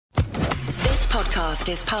podcast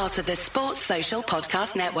is part of the Sports Social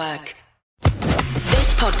Podcast Network.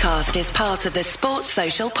 This podcast is part of the Sports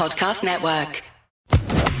Social Podcast Network.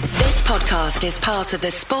 This podcast is part of the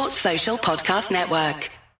Sports Social Podcast Network.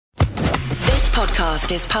 This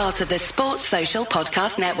podcast is part of the Sports Social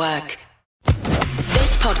Podcast Network.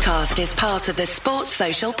 This podcast is part of the Sports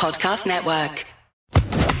Social Podcast Network.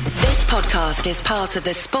 This podcast is part of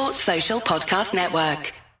the Sports Social Podcast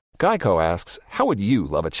Network. Geico asks, how would you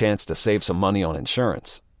love a chance to save some money on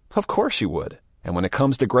insurance? Of course you would. And when it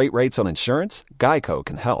comes to great rates on insurance, Geico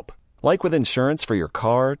can help. Like with insurance for your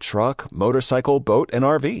car, truck, motorcycle, boat, and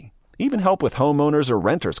RV. Even help with homeowners or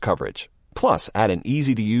renters coverage. Plus, add an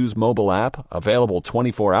easy-to-use mobile app, available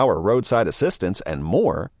 24-hour roadside assistance, and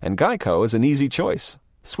more, and Geico is an easy choice.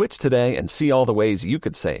 Switch today and see all the ways you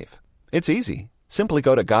could save. It's easy. Simply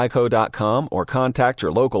go to geico.com or contact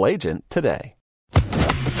your local agent today.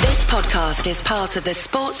 This podcast is part of the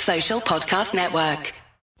Sports Social Podcast Network.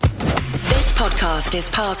 This podcast is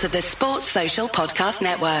part of the Sports Social Podcast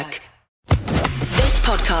Network. This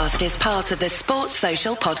podcast is part of the Sports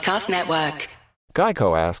Social Podcast Network.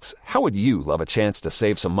 Geico asks, how would you love a chance to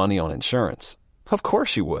save some money on insurance? Of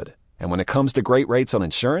course you would. And when it comes to great rates on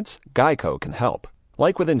insurance, Geico can help.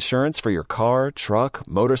 Like with insurance for your car, truck,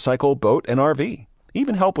 motorcycle, boat, and RV.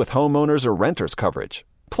 Even help with homeowners or renters coverage.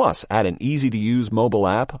 Plus, add an easy-to-use mobile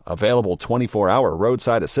app, available 24-hour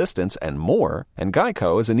roadside assistance, and more, and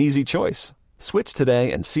Geico is an easy choice. Switch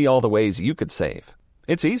today and see all the ways you could save.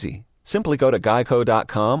 It's easy. Simply go to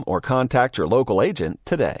geico.com or contact your local agent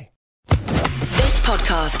today. This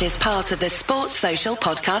podcast is part of the Sports Social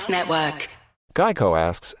Podcast Network. Geico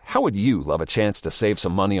asks, how would you love a chance to save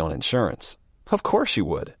some money on insurance? Of course you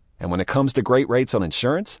would. And when it comes to great rates on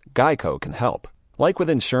insurance, Geico can help. Like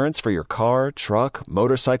with insurance for your car, truck,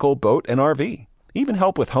 motorcycle, boat, and RV. Even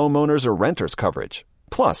help with homeowners or renters coverage.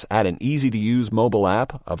 Plus, add an easy-to-use mobile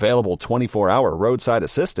app, available 24-hour roadside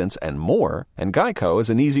assistance, and more, and Geico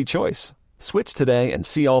is an easy choice. Switch today and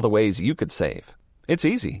see all the ways you could save. It's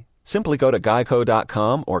easy. Simply go to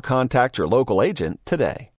geico.com or contact your local agent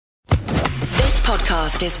today. This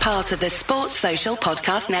podcast is part of the Sports Social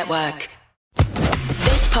Podcast Network.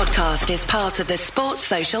 This podcast is part of the Sports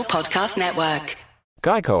Social Podcast Network.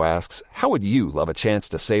 Geico asks, how would you love a chance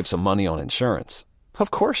to save some money on insurance? Of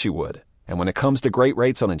course you would. And when it comes to great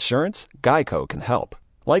rates on insurance, Geico can help.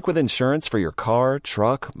 Like with insurance for your car,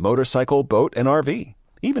 truck, motorcycle, boat, and RV.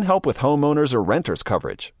 Even help with homeowners or renters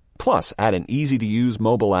coverage. Plus, add an easy-to-use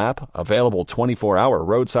mobile app, available 24-hour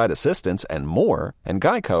roadside assistance, and more, and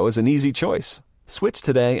Geico is an easy choice. Switch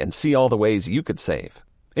today and see all the ways you could save.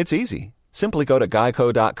 It's easy. Simply go to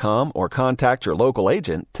geico.com or contact your local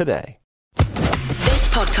agent today. This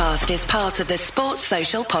podcast is part of the Sports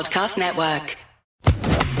Social Podcast Network.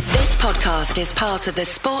 This podcast is part of the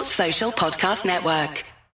Sports Social Podcast Network.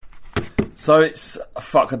 So it's...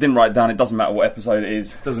 Fuck, I didn't write it down. It doesn't matter what episode it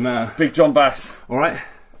is. Doesn't matter. Big John Bass. All right.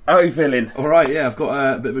 How are you feeling? All right, yeah. I've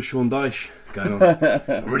got a bit of a Sean Dyche going on.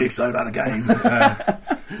 I'm really excited about the game.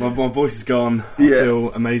 My voice is gone. I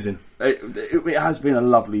feel amazing. It has been a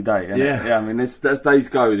lovely day, hasn't it? Yeah, I mean, as days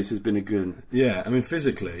go, this has been a good... Yeah, I mean,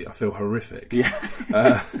 physically, I feel horrific.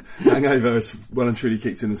 Yeah. Hangover has well and truly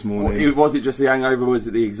kicked in this morning. Was it just the hangover, was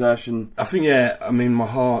it the exertion? I think, yeah, I mean, my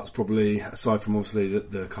heart's probably, aside from obviously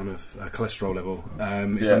the kind of cholesterol level,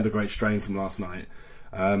 it's under great strain from last night.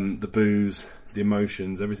 The booze, the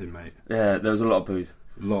emotions, everything, mate. Yeah, there was a lot of booze.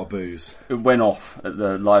 A lot of booze. It went off at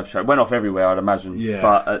the live show. It went off everywhere, I'd imagine. Yeah.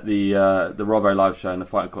 But at the Robbo live show and the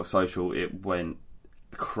Fighting Cock Social, it went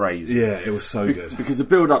crazy. Yeah, it was so good. Because the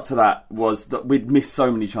build up to that was that we'd missed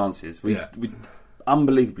so many chances. We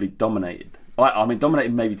unbelievably dominated. I mean,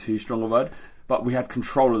 dominated may be too strong a word, but we had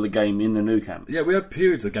control of the game in the Nou Camp. Yeah, we had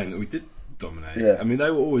periods of the game that we did dominate. Yeah. I mean,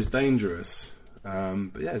 they were always dangerous.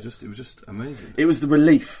 But yeah, it was just amazing. It was the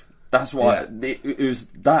relief. That's why it was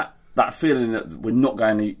that feeling that we're not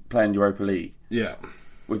going to play in Europa League. Yeah,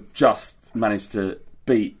 we've just managed to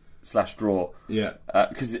beat/draw. Yeah,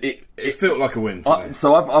 because it felt like a win.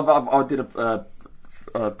 So I did a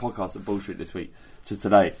podcast at Bull Street this week to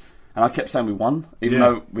today, and I kept saying we won, even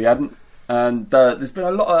though we hadn't. And there's been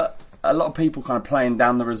a lot of people kind of playing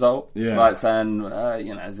down the result, like saying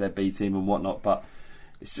as their B team and whatnot. But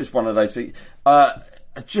it's just one of those things.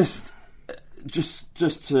 Just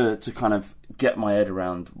to kind of get my head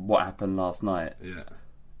around what happened last night. Yeah.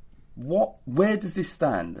 Where does this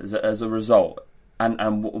stand as a result,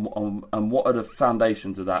 and what are the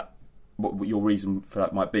foundations of that? What your reason for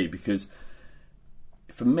that might be? Because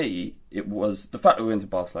for me, it was the fact that we went to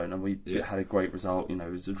Barcelona and we had a great result. You know,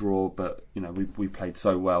 it was a draw, but you know, we played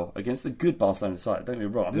so well against a good Barcelona side. Don't get me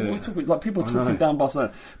wrong. I mean, we're talking, like, people are talking down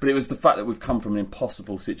Barcelona, but it was the fact that we've come from an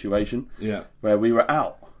impossible situation. Where we were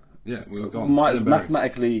out. Yeah, we were gone.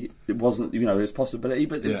 Mathematically, it wasn't. You know, it was a possibility,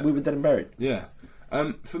 but we were dead and buried. Yeah.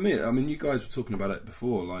 For me, I mean, you guys were talking about it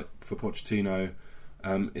before. Like for Pochettino,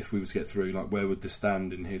 if we were to get through, like where would this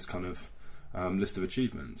stand in his kind of list of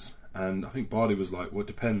achievements? And I think Bardi was like, well, it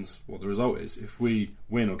depends what the result is. If we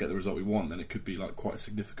win or get the result we want, then it could be like quite a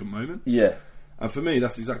significant moment. Yeah. And for me,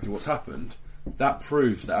 that's exactly what's happened. That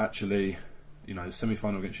proves that actually, you know, the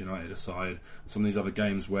semi-final against United aside, some of these other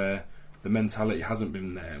games where the mentality hasn't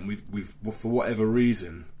been there, and we've for whatever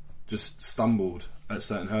reason just stumbled at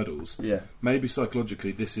certain hurdles. Yeah. Maybe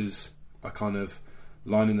psychologically this is a kind of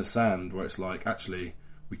line in the sand where it's like, actually,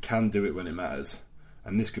 we can do it when it matters.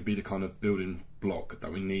 And this could be the kind of building block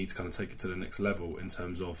that we need to kind of take it to the next level in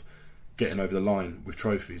terms of getting over the line with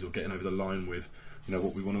trophies or getting over the line with, you know,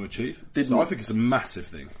 what we want to achieve. So I think it's a massive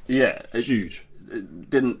thing. Yeah. Huge.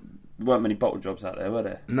 Weren't many bottle jobs out there, were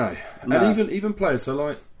there? No. And even players, so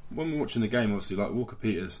like, when we're watching the game, obviously, like Walker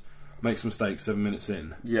Peters makes a mistake 7 minutes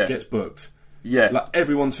in, gets booked. Yeah. Like,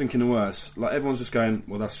 everyone's thinking the worst. Like, everyone's just going,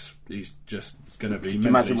 well, he's just going to be... Can you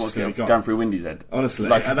imagine what's going through Windy's head? Honestly,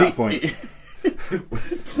 like, at that point...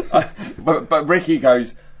 but Ricky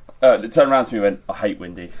goes, turned around to me and went, I hate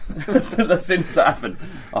Windy. As soon as that happened,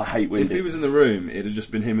 I hate Windy. If he was in the room, it'd have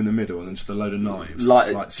just been him in the middle and then just a load of knives,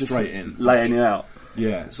 like straight in, laying you out.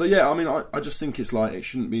 Yeah. So yeah, I mean, I just think it's like, it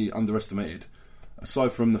shouldn't be underestimated.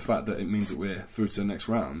 Aside from the fact that it means that we're through to the next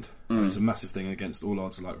round, it's a massive thing against all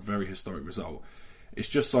odds, like very historic result. It's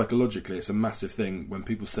just psychologically, it's a massive thing when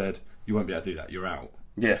people said you won't be able to do that, you're out.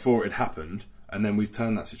 Yeah. Before it had happened, and then we've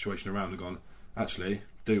turned that situation around and gone, actually,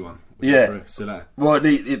 do one. Still there. Well,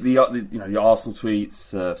 the Arsenal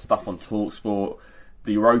tweets, stuff on TalkSport,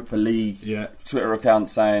 the Europa League Twitter account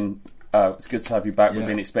saying it's good to have you back. We've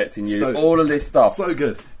been expecting you. All of this stuff, so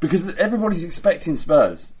good because everybody's expecting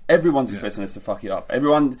Spurs. Everyone's expecting us to fuck it up.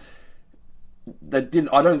 Everyone, I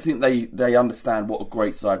don't think they understand what a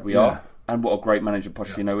great side we are. And what a great manager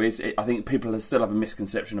Pochettino is. I think people still have a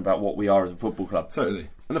misconception about what we are as a football club. Totally.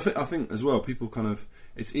 And I think as well, people kind of...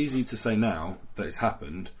 It's easy to say now that it's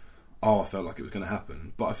happened, I felt like it was going to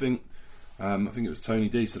happen. But I think it was Tony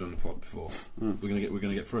D said on the pod before, we're going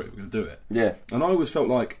to get through it, we're going to do it. Yeah. And I always felt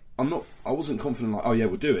like, I wasn't confident like,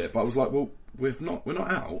 we'll do it. But I was like, well, we're not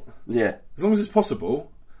out. Yeah. As long as it's possible,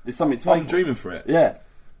 there's something to I'm dreaming for it. Yeah.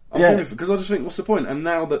 I'm dreaming for it, because I just think, what's the point? And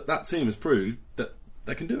now that team has proved that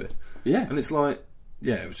they can do it. Yeah. And it's like,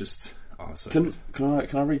 it was just... Can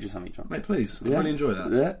I read you something, John? Mate, please. I really enjoy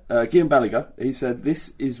that. Yeah. Guillaume Balaguer, he said,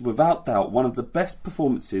 this is without doubt one of the best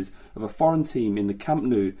performances of a foreign team in the Camp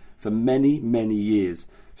Nou for many, many years.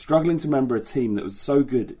 Struggling to remember a team that was so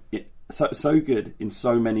good in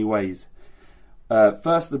so many ways.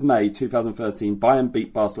 1st of May 2013, Bayern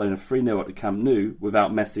beat Barcelona 3-0 at the Camp Nou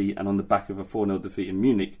without Messi and on the back of a 4-0 defeat in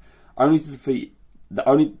Munich, which is the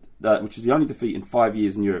only defeat in 5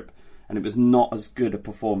 years in Europe. And it was not as good a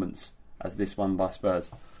performance as this one by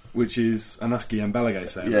Spurs. And that's Guillaume Balaguer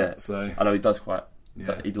saying that. So I know he does quite.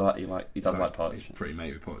 Yeah. He does like Poch. He's pretty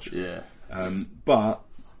mate with Poch. Yeah. But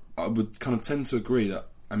I would kind of tend to agree that,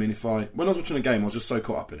 I mean, when I was watching a game, I was just so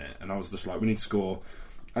caught up in it, and I was just like, we need to score.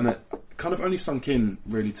 And it kind of only sunk in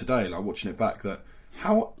really today, like watching it back, that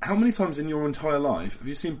how many times in your entire life have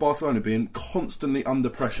you seen Barcelona being constantly under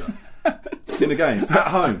pressure in a game at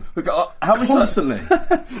home? Constantly.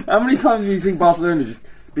 How many times have you seen Barcelona just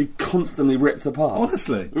be constantly ripped apart?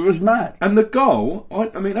 Honestly, it was mad. And the goal,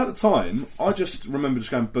 I mean, at the time, I just remember just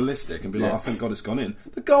going ballistic and be like, "Oh, thank God it's gone in."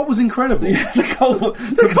 The goal was incredible. Yeah,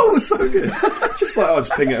 the goal was so good. Just like, I'll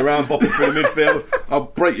just ping it around, bop it through the midfield. I'll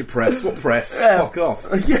break your press. What press? Fuck off.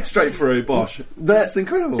 Yeah, straight through. Bosh. That's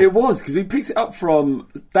incredible. It was, because we picked it up from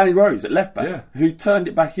Danny Rose at left back, who turned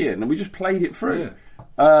it back in, and we just played it through.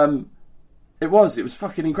 Yeah. It was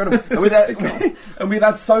fucking incredible. And we'd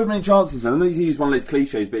had so many chances, and I know you use one of those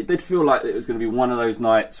cliches, but it did feel like it was going to be one of those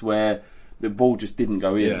nights where the ball just didn't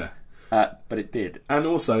go in. Yeah. But it did. And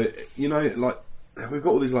also, you know, like, we've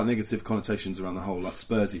got all these like negative connotations around the whole like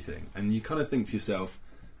Spursy thing, and you kind of think to yourself,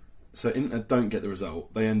 so Inter don't get the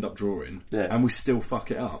result, they end up drawing, and we still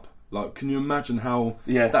fuck it up. Like, can you imagine how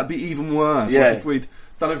that'd be even worse? Yeah. Like, if we'd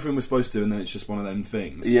done everything we're supposed to, and then it's just one of them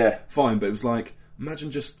things. Yeah. Fine, but it was like,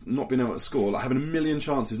 imagine just not being able to score, like having a million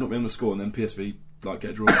chances, not being able to score, and then PSV like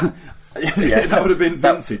get a draw. That would have been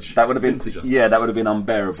vintage. That would have been vintage. That would have been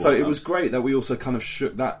unbearable. So it was great that we also kind of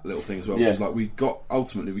shook that little thing as well, which is like we got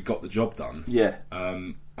the job done. Yeah.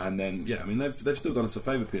 And then I mean they've still done us a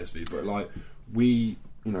favour, PSV, but like we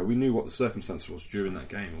we knew what the circumstance was during that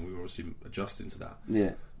game, and we were obviously adjusting to that.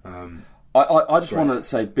 Yeah. I just want to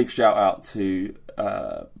say big shout out to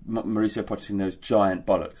Mauricio Pochettino's giant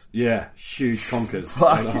bollocks. Yeah, huge conkers.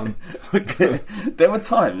 There were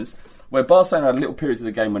times where Barcelona had little periods of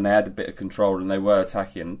the game when they had a bit of control and they were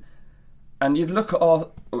attacking, and you'd look at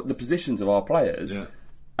the positions of our players,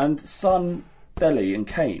 and Son, Dele and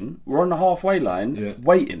Kane were on the halfway line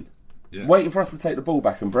waiting for us to take the ball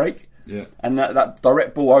back and break. Yeah. And that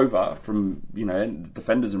direct ball over from the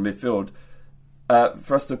defenders in midfield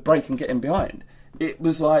for us to break and get in behind. It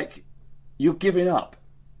was like you're giving up.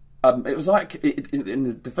 It was like in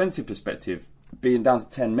the defensive perspective, being down to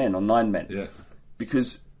 10 men or 9 men,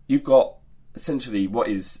 because you've got essentially what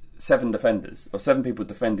is 7 defenders or 7 people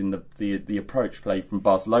defending the approach play from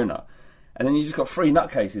Barcelona. And then you just got 3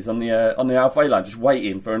 nutcases on the halfway line just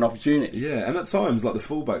waiting for an opportunity. Yeah, and at times like the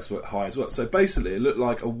fullbacks were high as well. So basically it looked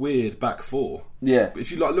like a weird back four. Yeah. If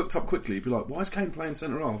you looked up quickly, you'd be like, why is Kane playing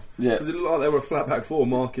centre half? Yeah. Because it looked like they were a flat back four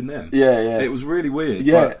marking them. Yeah, yeah. It was really weird.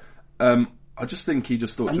 Yeah. But, I just think he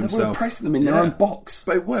just thought to himself... And they were pressing them in their own box.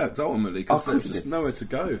 But it worked ultimately because there's just nowhere to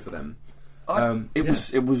go for them. It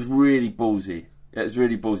was really ballsy. It was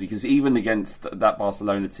really ballsy because even against that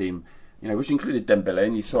Barcelona team, which included Dembele,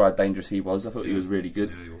 and you saw how dangerous he was. I thought he was really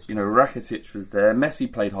good. Yeah, he was. Rakitic was there.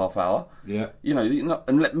 Messi played half hour. Yeah.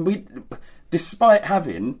 Despite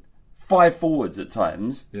having 5 forwards at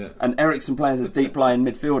times, and Eriksen playing as a deep lying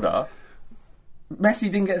midfielder, Messi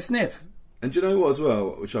didn't get a sniff. And do you know what as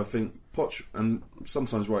well, which I think Poch, and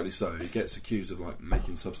sometimes rightly so, he gets accused of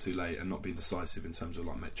making subs too late and not being decisive in terms of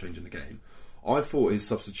changing the game. I thought his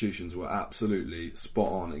substitutions were absolutely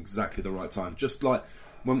spot on, exactly the right time. Just like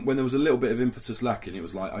when there was a little bit of impetus lacking, it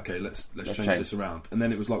was like, okay, let's change this around. And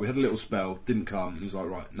then it was like we had a little spell, didn't come, and he was like,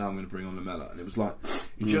 right, now I'm going to bring on Lamela. And it was like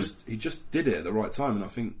he just did it at the right time. And I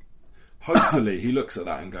think hopefully he looks at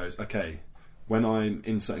that and goes, okay, when I'm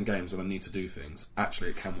in certain games and I need to do things,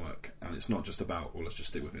 actually it can work, and it's not just about, well, let's just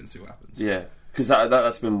stick with it and see what happens. Yeah, because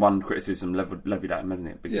that's been one criticism levied at him,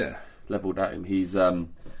 hasn't it? Levelled at him. His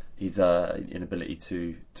inability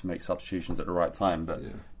to make substitutions at the right time, but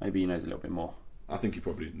maybe he knows a little bit more. I think he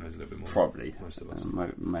probably knows a little bit more. Probably, most of us.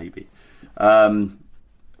 Maybe.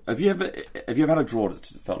 Have you ever had a draw that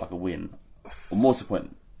felt like a win, or more to the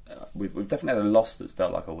point? We've definitely had a loss that's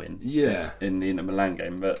felt like a win. Yeah. In the Milan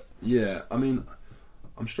game, but yeah, I mean,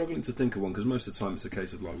 I'm struggling to think of one because most of the time it's a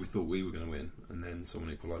case of we thought we were going to win and then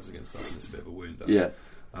someone equalised against us and it's a bit of a wound. Yeah.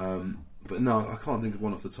 But no, I can't think of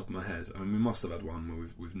one off the top of my head. I mean, we must have had one where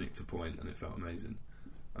we've nicked a point and it felt amazing.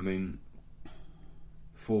 I mean,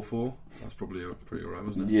 4-4. That's probably pretty alright,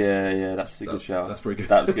 wasn't it? Yeah, that's a good shout. That's pretty good.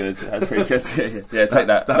 That was good. That's pretty good. Yeah, take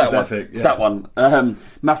that. That was one. epic. Yeah. That one.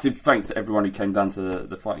 Massive thanks to everyone who came down to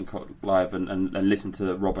the Fighting Cock live and listened to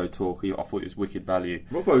Robbo talk. I thought it was wicked value.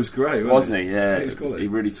 Robbo's great, wasn't he? Yeah, he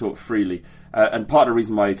really talked freely. And part of the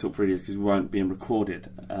reason why he talked freely is because we weren't being recorded,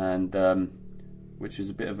 and which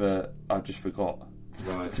is a bit of a... I just forgot.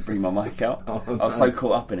 Right. To bring my mic out. I was so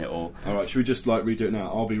caught up in it all. Alright, should we just redo it now?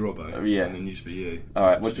 I'll be Robbo, yeah. And then you just be you.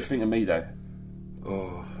 Alright, what do you think of me though?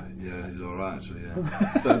 Oh, yeah, he's alright actually,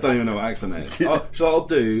 yeah. don't even know what accent it is. I'll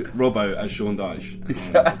do Robbo as Sean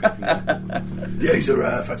Dyche. We'll go from there. Yeah, he's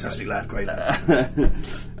a fantastic lad, great lad.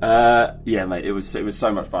 Yeah, mate, it was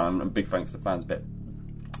so much fun, and big thanks to Fans Bit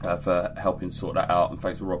for helping sort that out, and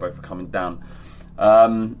thanks to Robbo for coming down.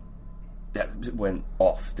 It went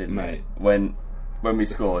off, didn't it? When we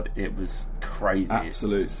scored, it was crazy.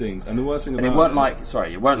 Absolute scenes. And the worst thing about it weren't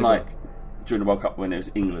like during the World Cup when it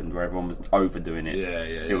was England where everyone was overdoing it. Yeah.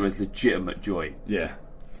 It was legitimate joy. Yeah.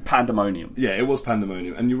 Pandemonium. Yeah, it was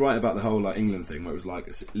pandemonium. And you're right about the whole England thing where it was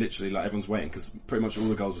it's literally everyone's waiting because pretty much all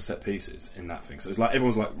the goals were set pieces in that thing. So it's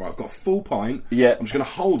everyone's right, I've got a full pint. Yeah. I'm just going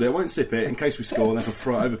to hold it, I won't sip it in case we score and then I can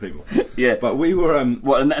throw it over people. Yeah. But we were... and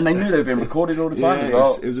they knew they were being recorded all the time as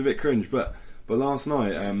well. It was a bit cringe, But last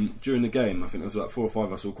night, during the game, I think there was about 4 or 5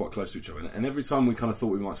 of us all quite close to each other, and every time we kind of thought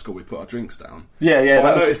we might score, we put our drinks down. Yeah.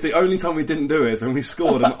 But I noticed the only time we didn't do it is when we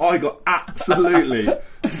scored, and I got absolutely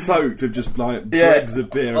soaked of just dregs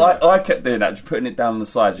of beer. I kept doing that, just putting it down on the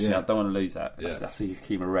side. Just, I don't want to lose that. That's a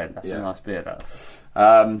Yakima Red. That's a nice beer. That.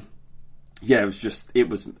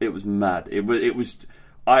 It was mad. It was.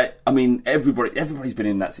 I mean, everybody's been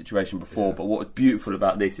in that situation before. But what's beautiful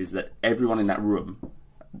about this is that everyone in that room.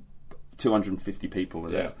 250 people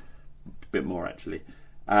were there, a bit more actually,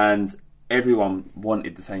 and everyone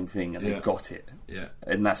wanted the same thing and they got it. Yeah,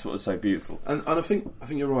 and that's what was so beautiful. And I think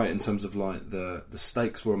you're right in terms of the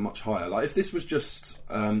stakes were much higher. If this was just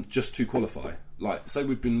to qualify, say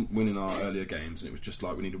we'd been winning our earlier games and it was just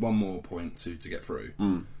we needed one more point to get through.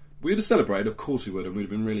 We'd have celebrated, of course we would, and we'd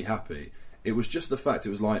have been really happy. It was just the fact, it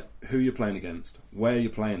was like who you're playing against, where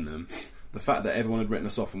you're playing them, the fact that everyone had written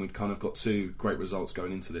us off and we'd kind of got 2 great results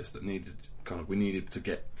going into this that we needed to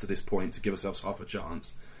get to this point to give ourselves half a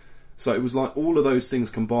chance. So it was like all of those things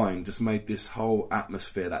combined just made this whole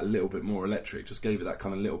atmosphere that little bit more electric, just gave it that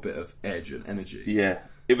kind of little bit of edge and energy. Yeah,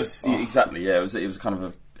 it was exactly. Yeah, it was kind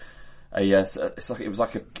of it was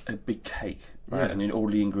like a big cake, right? Yeah. I mean, all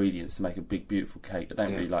the ingredients to make a big, beautiful cake. I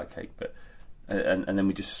don't really like cake, but and then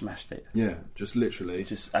we just smashed it. Yeah, just literally,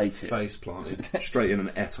 just ate it, face planted straight in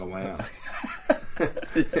and ate our way out.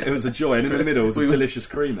 It was a joy, and in the middle was a delicious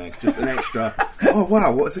cream egg, just an extra. Oh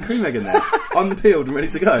wow, what's a cream egg in there? Unpeeled and ready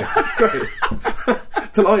to go. Great,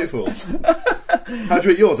 delightful. How'd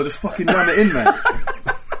you eat yours? I just fucking ram it in, mate.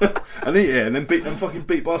 And eat it, and then fucking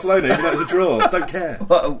beat Barcelona, even though it's a draw. Don't care.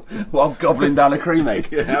 Well, I'm gobbling down a cream egg.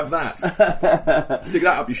 Yeah, have that. Stick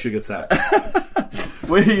that up your sugar tap.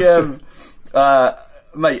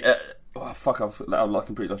 Mate. Oh, fuck! I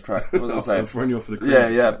completely lost track. What was I saying? I'm throwing you off for the cream.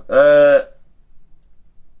 Yeah.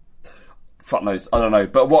 Fuck knows. I don't know.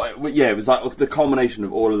 But it was like the culmination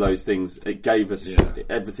of all of those things. It gave us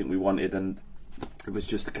everything we wanted, and it was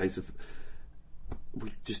just a case of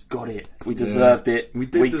we just got it. We deserved it. We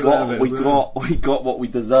got what we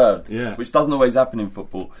deserved. Yeah. Which doesn't always happen in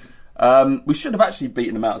football. We should have actually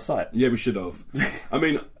beaten them out of sight. Yeah, we should have. I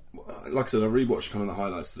mean, like I said, I rewatched kind of the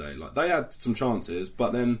highlights today. Like they had some chances,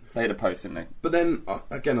 but then they had a post, didn't they? But then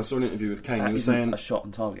again, I saw an interview with Kane. He was saying a shot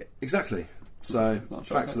on target. Exactly. So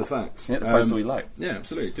facts are the facts. Hit the post all you like. Yeah,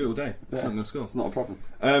 absolutely. Do it all day. Yeah. It's not going to score. It's not a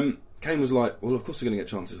problem. Kane was like, well, of course they're going to get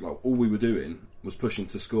chances. Like all we were doing was pushing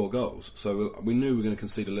to score goals, so we knew we were going to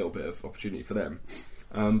concede a little bit of opportunity for them.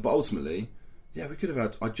 But ultimately, yeah, we could have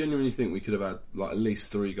had. I genuinely think we could have had like at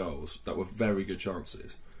least 3 goals that were very good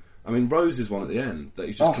chances. I mean, Rose is one at the end that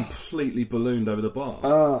he just completely ballooned over the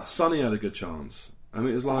bar. Sonny had a good chance. I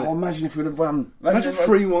mean, it was like... imagine if we'd have won. Imagine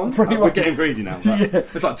 3-1. We're getting greedy now.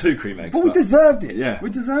 It's like 2 cream eggs. But we deserved it. Yeah. We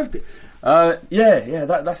deserved it.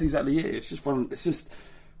 That's exactly it. It's just one... It's just...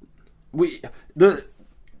 What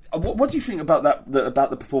do you think about that?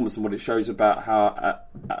 About the performance and what it shows about how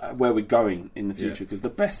where we're going in the future? Because the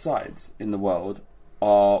best sides in the world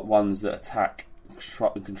are ones that attack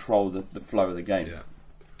and control the flow of the game.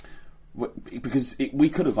 Yeah. Because we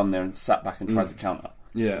could have gone there and sat back and tried to counter.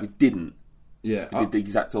 Yeah. We didn't. Yeah. We did the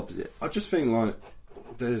exact opposite. I just think like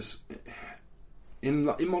there's in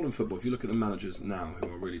modern football, if you look at the managers now who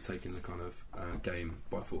are really taking the kind of game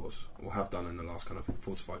by force, or have done in the last kind of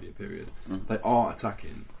 4 to 5 year period, they are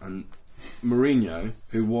attacking. And Mourinho,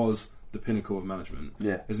 who was the pinnacle of management,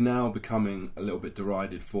 is now becoming a little bit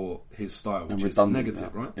derided for his style, which is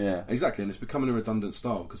negative, right? Yeah, exactly. And it's becoming a redundant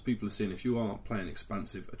style because people are seeing if you are playing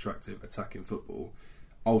expansive, attractive, attacking football,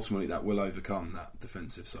 ultimately that will overcome that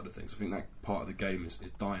defensive side of things. I think that part of the game is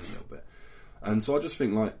dying a little bit. And so I just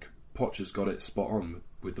think like Poch has got it spot on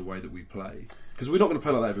with the way that we play, because we're not going to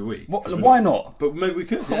play like that every week. Why not? But maybe we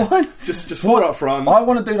could. Yeah. just 4 up front. I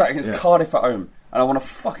want to do that against Cardiff at home, and I want to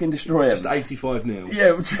fucking destroy them. Just 85-0.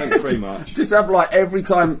 Yeah, thanks very much. Just have like every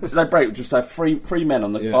time they break, just have three men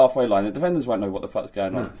on the halfway line. The defenders won't know what the fuck's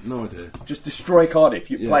going on. No idea. Just destroy Cardiff.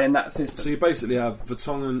 You play in that system. So you basically have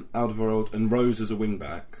Vertonghen, Alderweireld, and Rose as a wing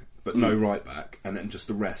back, but no right back, and then just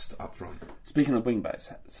the rest up front. Speaking of wing backs,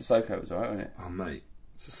 Sissoko was alright, wasn't it? Oh mate,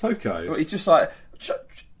 Sissoko. Well, he's just like,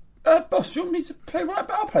 boss, do you want me to play right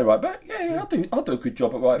back? I'll play right back. Yeah, I'll do a good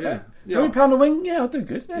job at right back. £3 a wing, I'll do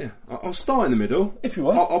good. Yeah. I'll start in the middle if you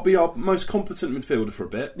want. I'll be our most competent midfielder for a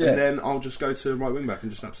bit, and then I'll just go to right wing back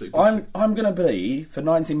and just absolutely. I'm going to be for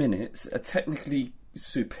 90 minutes a technically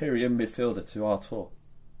superior midfielder to Artur.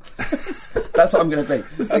 That's what I'm going to be.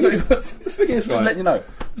 The thing is, right, let you know.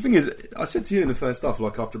 The thing is, I said to you in the first half,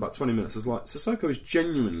 like after about 20 minutes, I was like, Sissoko is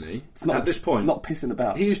genuinely at this point not pissing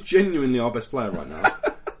about. He is genuinely our best player right now.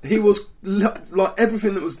 He was like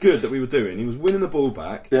everything that was good that we were doing. He was winning the ball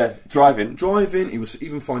back. Yeah, driving. He was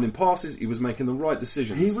even finding passes. He was making the right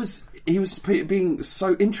decisions. He was being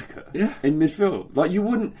so intricate in midfield. Like you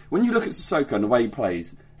wouldn't, when you look at Sissoko and the way he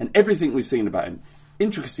plays and everything we've seen about him,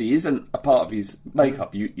 intricacy isn't a part of his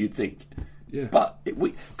makeup. You'd think. Yeah. But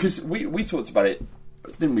we talked about it,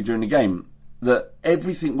 didn't we, during the game? That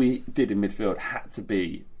everything we did in midfield had to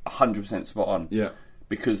be 100% spot on. Yeah.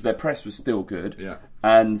 Because their press was still good. Yeah.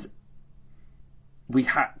 And we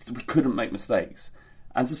couldn't make mistakes.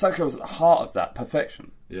 And Sissoko was at the heart of that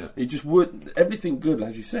perfection. Yeah. He just everything good,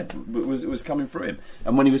 as you said, it was coming through him.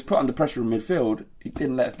 And when he was put under pressure in midfield, he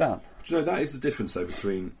didn't let us down. Do you know, that is the difference though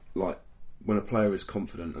between like when a player is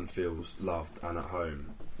confident and feels loved and at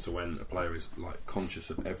home, to when a player is like conscious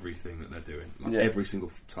of everything that they're doing, like every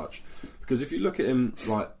single touch. Because if you look at him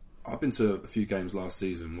like I've been to a few games last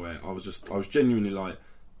season where I was genuinely like,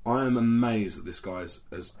 I am amazed that this guy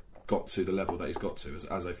has got to the level that he's got to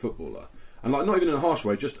as a footballer, and like not even in a harsh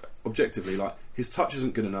way, just objectively, like his touch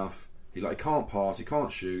isn't good enough. He can't pass, he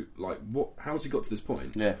can't shoot. Like what? How has he got to this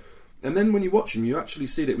point? Yeah. And then when you watch him, you actually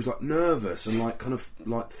see that it was like nervous and like kind of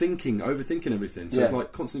like overthinking everything. So it's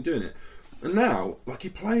like constantly doing it. And now, like he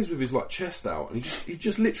plays with his like chest out, and he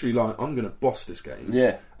just literally like, I'm going to boss this game.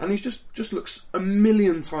 Yeah. And he just looks a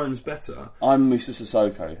million times better. I'm Musa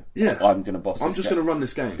Sissoko. Yeah. I'm going to boss. I'm just going to run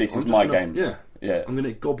this game. This is my game. Yeah. Yeah. I'm going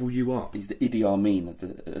to gobble you up. He's the Idi Amin of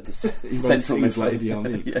the central midfield. Like Idi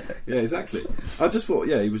Amin. Yeah, exactly. I just thought,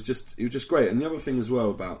 he was just great. And the other thing as well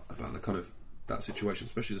about the kind of that situation,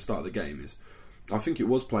 especially the start of the game, is I think it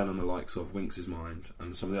was playing on the likes of Winks' mind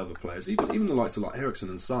and some of the other players, even the likes of like Eriksen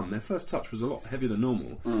and Son. Their first touch was a lot heavier than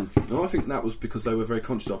normal, and I think that was because they were very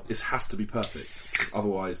conscious of this has to be perfect,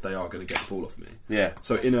 otherwise they are going to get the ball off me. Yeah.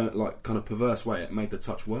 So in a like kind of perverse way, it made the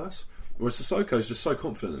touch worse. Whereas Sissoko's just so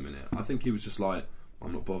confident in the minute. I think he was just like,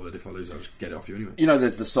 I'm not bothered if I lose, I'll just get it off you anyway. You know,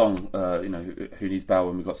 there's the song, Who Needs Bell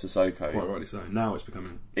when we got Sissoko. Quite rightly so. Now it's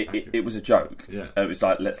becoming... It was a joke. Yeah. It was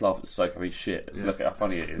like, let's laugh at Sissoko, he's shit. Yeah. Look at how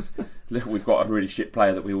funny it is. Look, we've got a really shit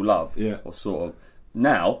player that we all love. Yeah. Or sort of.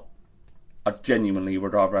 Now, I genuinely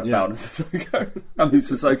would rather have Bow than Sissoko.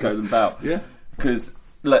 Sissoko than Bow. Yeah. Because,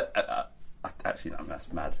 look, actually, no,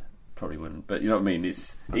 that's mad. Probably wouldn't. But you know what I mean?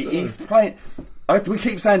 He's playing... we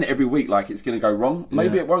keep saying it every week like it's going to go wrong.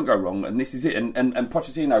 Maybe it won't go wrong, and this is it. And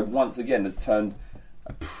Pochettino, once again, has turned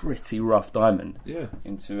a pretty rough diamond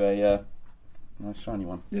into a nice shiny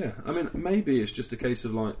one. Yeah, I mean, maybe it's just a case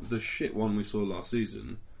of like the shit one we saw last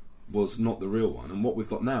season was not the real one, and what we've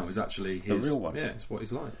got now is actually his... The real one. Yeah, it's what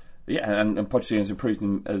he's like. Yeah, and Pochettino's improved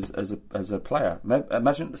him as a player.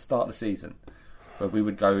 Imagine at the start of the season where we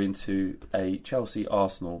would go into a Chelsea,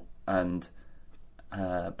 Arsenal and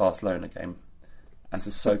Barcelona game, and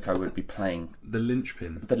Sissoko would be playing the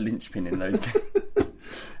linchpin in those games.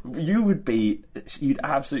 You'd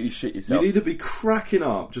absolutely shit yourself. You'd either be cracking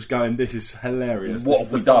up, just going, "This is hilarious. What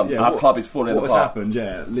have we done? Yeah, our club is falling apart." What has happened?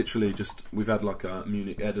 Yeah, literally, just we've had like a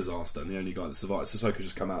Munich air disaster, and the only guy that survived, Sissoko,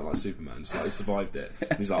 just come out like Superman. Just like he survived it.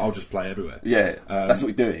 He's like, "I'll just play everywhere." Yeah, that's what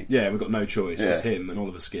we're doing. Yeah, we've got no choice. Yeah. Just him and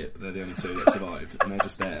Oliver Skip. They're the only two that survived, and they're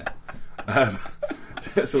just there.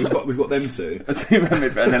 So we've got them two, and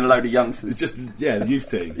then a load of youngsters. It's just the youth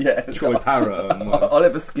team. Yeah, Troy Parrott and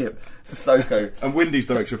Oliver Skip, Sissoko, and Windy's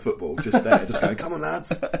director of football, just there, just going, "Come on,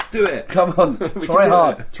 lads, do it! Come on, try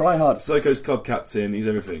hard." Sissoko's club captain, he's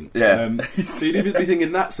everything. Yeah. So you'd even be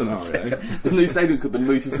thinking that scenario. The new stadium's called the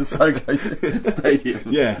Musa Sissoko Stadium.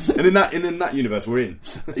 Yeah, and in that universe, we're in.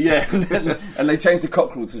 Yeah, and they changed the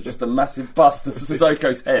cockerel to just a massive bust of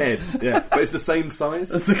Sissoko's head. Yeah, but it's the same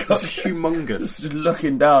size. It's humongous. It's just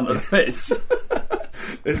looking down at the pitch.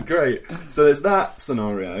 It's great. So there's that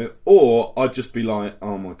scenario, or I'd just be like,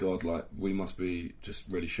 "Oh my god, like we must be just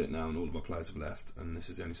really shit now, and all of our players have left, and this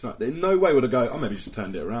is the only scenario." In no way would I go, "Oh, maybe just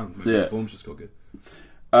turned it around. Maybe his form's just got good."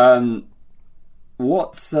 Have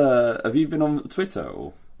you been on Twitter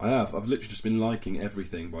or? I have. I've literally just been liking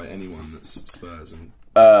everything by anyone that's Spurs and.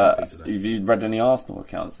 Have you read any Arsenal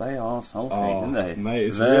accounts? They are arsehole, aren't they? Mate,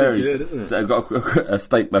 it's very good, isn't it? I've got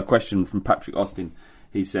a question from Patrick Austin.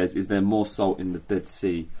 He says, "Is there more salt in the Dead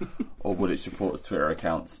Sea, or will it support the Twitter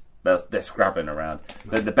accounts? They're scrabbing around.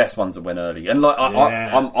 They're the best ones that went early, and like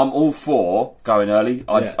I'm all for going early.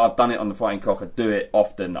 I've done it on the Fighting Cock. I do it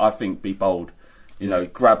often. I think be bold. You know,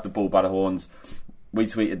 grab the ball by the horns. We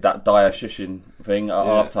tweeted that Dyer shushing thing at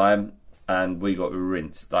half time. And we got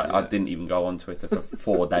rinsed. I didn't even go on Twitter for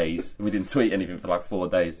 4 days. We didn't tweet anything for like 4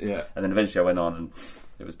 days. Yeah. And then eventually I went on, and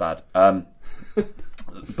it was bad.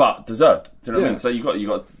 But deserved. Do you know what I mean? So you got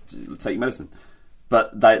to take your medicine.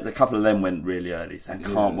 But a couple of them went really early. So I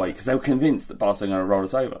can't wait because they were convinced that Barcelona are going to roll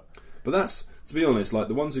us over. But that's, to be honest, like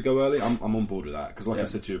the ones who go early, I'm on board with that because, like I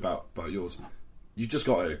said to you about yours, you just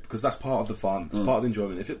got to, because that's part of the fun. It's part of the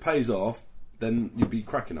enjoyment. If it pays off, then you'd be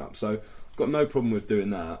cracking up. So. Got no problem with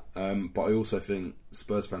doing that, but I also think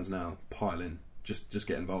Spurs fans now pile in, just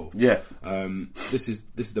get involved. Yeah. This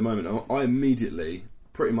is the moment. I immediately,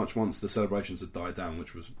 pretty much once the celebrations had died down,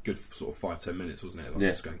 which was good for sort of 5-10 minutes, wasn't it? I was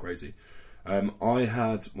just going crazy. I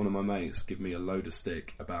had one of my mates give me a load of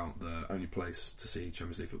stick about the only place to see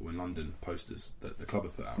Champions League football in London posters that the club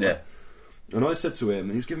had put out. Yeah. Right? And I said to him,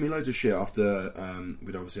 and he was giving me loads of shit after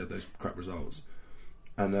we'd obviously had those crap results.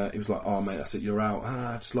 And he was like, "Oh mate, that's it. You're out."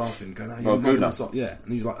 Just laughing, going, "You're mugging us off." Yeah,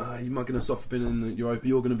 and he was like, "You're mugging us off for being in the Europa.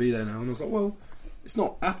 You're going to be there now." And I was like, "Well, it's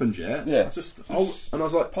not happened yet." Yeah. And I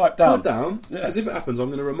was like, "Pipe down, because if it happens, I'm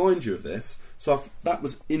going to remind you of this." So that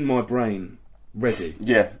was in my brain ready.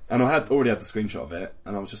 Yeah. And I already had the screenshot of it,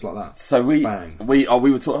 and I was just like that. So we Bang.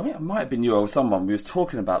 were talking. I mean, it might have been you or someone. We was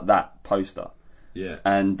talking about that poster. Yeah.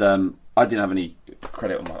 And I didn't have any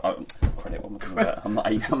credit on my credit. What am I talking about? I'm not.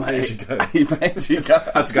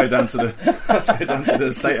 Had to go down to the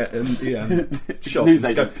estate shop.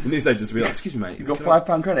 The newsagents to be like, "Excuse me, mate, you got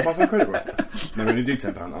 £5 credit. £5 credit, right? No, we only do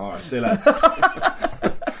 £10. All right, see you later."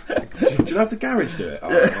 Do you know if the garage do it?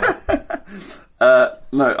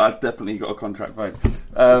 No, I've definitely got a contract vote.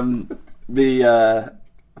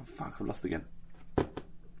 Fuck, I've lost again.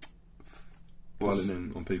 Piling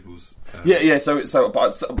in on people's... Yeah. So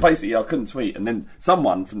basically, I couldn't tweet, and then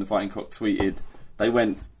someone from the Fighting Cock tweeted. They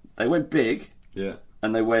went big, yeah,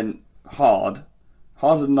 and they went harder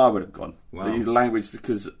than I would have gone. Wow. They used language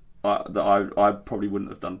because I probably wouldn't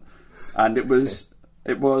have done, and it was.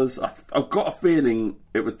 I've got a feeling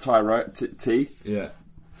it was T. Yeah.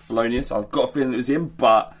 Felonious. I've got a feeling it was him,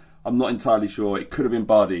 but I'm not entirely sure. It could have been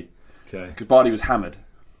Bardi. Okay. Because Bardi was hammered.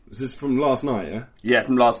 Is this from last night, yeah? Yeah,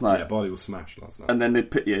 from last night. Yeah, Bardi was smashed last night. And then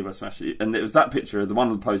he was smashed. And it was that picture, the one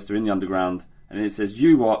on the poster in the underground, and it says,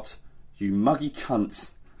 "You what? You muggy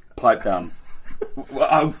cunts. Pipe down."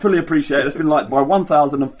 I fully appreciate it. It's been liked by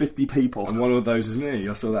 1,050 people. And one of those is me.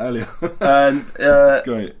 I saw that earlier. And it's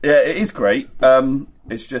great. Yeah, it is great.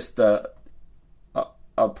 It's just I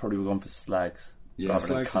probably would have gone for slags. Yeah,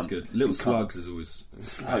 slags is good. Little slugs is always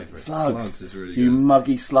slugs is really good. You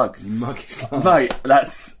muggy slugs. You muggy slugs. Mate,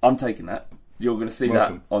 I'm taking that. You're going to see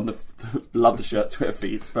that on the Love the Shirt Twitter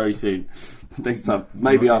feed very soon. Next time,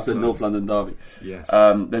 maybe after North London Derby. Yes.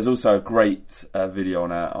 There's also a great video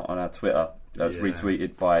on our Twitter that's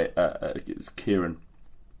retweeted by it was Kieran,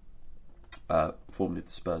 formerly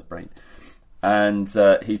the Spurs brain, and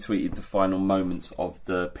he tweeted the final moments of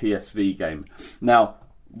the PSV game. Now,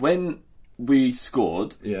 when we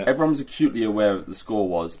scored, everyone was acutely aware of what the score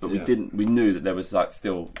was, but we we knew that there was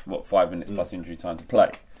still 5 minutes plus injury time to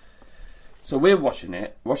play. So we're watching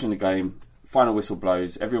the game, final whistle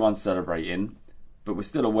blows, everyone's celebrating, but we're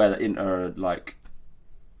still aware that Inter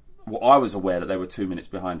I was aware that they were 2 minutes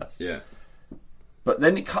behind us. Yeah. But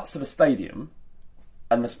then it cuts to the stadium,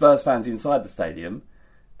 and the Spurs fans inside the stadium,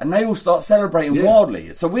 and they all start celebrating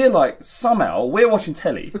wildly. So we're somehow, we're watching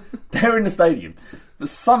telly, they're in the stadium, but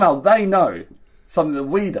somehow they know something that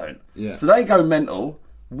we don't. Yeah. So they go mental,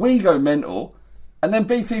 we go mental, and then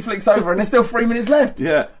BT flicks over and there's still 3 minutes left.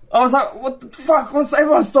 Yeah. I was like, what the fuck?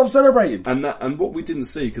 Everyone stop celebrating. And what we didn't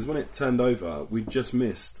see, because when it turned over, we just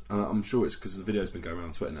missed, and I'm sure it's because the video's been going around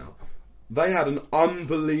on Twitter now, they had an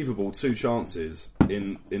unbelievable 2 chances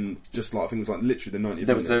in just I think it was literally the 90th minute.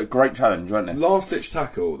 There was a great challenge, wasn't there? Last ditch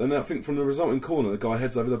tackle, then I think from the resulting corner, the guy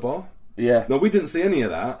heads over the bar. Yeah. No, we didn't see any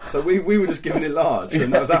of that, so we were just giving it large,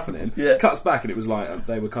 and that was happening. Yeah. Cuts back, and it was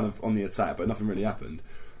they were kind of on the attack, but nothing really happened.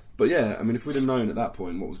 But yeah, I mean, if we'd have known at that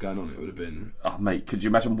point what was going on, it would have been... Oh, mate, could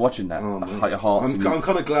you imagine watching that? Oh, your hearts... I'm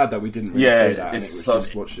kind of glad that we didn't really see that, and it was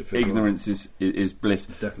just watched it for ignorance is bliss.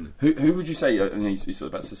 Definitely. Who would you say... you talked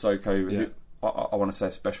about Sissoko. Yeah. I want to say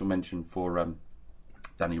a special mention for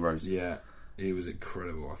Danny Rose. Yeah, he was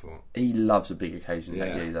incredible, I thought. He loves a big occasion,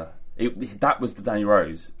 that was the Danny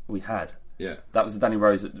Rose we had. Yeah. That was the Danny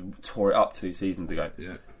Rose that tore it up 2 seasons ago.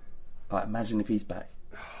 Yeah. But imagine if he's back.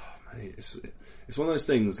 Oh, mate, it's one of those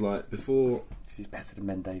things, before... He's better than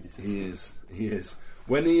Ben Davies. He is.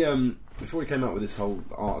 When he, before he came out with this whole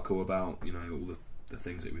article about, all the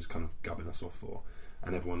things that he was kind of gubbing us off for,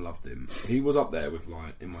 and everyone loved him, he was up there with,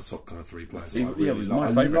 in my top kind of 3 players. He was my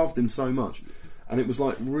favourite. I loved him so much. And it was,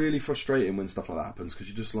 really frustrating when stuff like that happens, because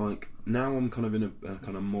you're just now I'm kind of in a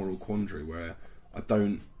kind of moral quandary where I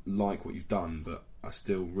don't like what you've done, but I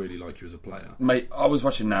still really like you as a player. Mate, I was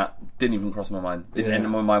watching that, didn't even cross my mind. Didn't enter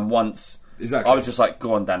my mind once. Exactly. I was just like,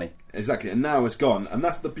 go on, Danny. Exactly, and now it's gone. And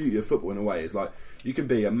that's the beauty of football in a way, is you can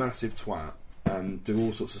be a massive twat and do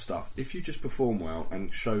all sorts of stuff. If you just perform well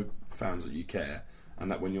and show fans that you care, and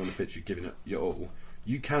that when you're on the pitch you're giving it your all,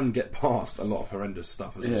 you can get past a lot of horrendous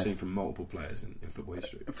stuff, as we've seen from multiple players in football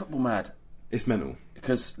history. Football mad. It's mental.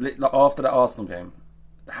 Because after that Arsenal game,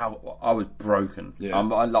 how I was broken. Yeah.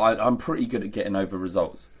 I'm pretty good at getting over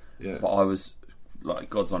results. Yeah. But I was,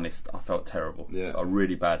 God's honest, I felt terrible. Yeah.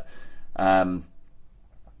 Really bad. And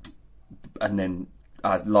then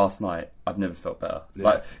last night, I've never felt better.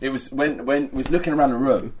 Yeah. It was when it was looking around the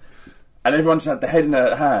room, and everyone just had their head in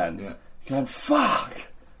their hands, going,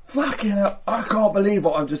 fucking hell, I can't believe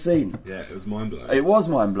what I've just seen. Yeah, it was mind-blowing. It was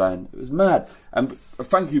mind-blowing. It was mad. And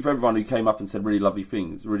thank you for everyone who came up and said really lovely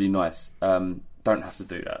things. Really nice. Don't have to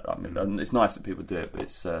do that. I mean, it's nice that people do it, but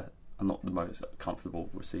it's... I'm not the most comfortable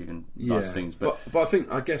receiving nice things, but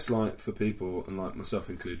I guess for people, and myself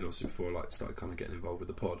included, obviously before I started kind of getting involved with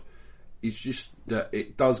the pod, it's just that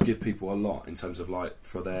it does give people a lot in terms of like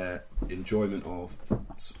for their enjoyment of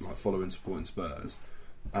like following, supporting Spurs,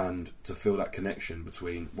 and to feel that connection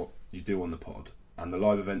between what you do on the pod and the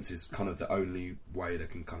live events is kind of the only way they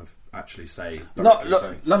can kind of actually say.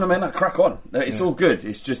 No, man, crack on. It's all good.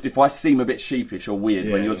 It's just if I seem a bit sheepish or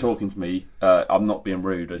weird when you're talking to me, I'm not being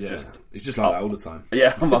rude. It's just like that all the time.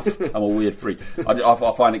 Yeah, I'm a weird freak.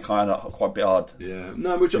 I find it kind of quite a bit hard. Yeah,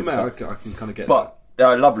 no, which I can kind of get. But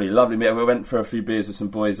lovely. We went for a few beers with some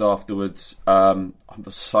boys afterwards. I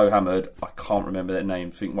was so hammered. I can't remember their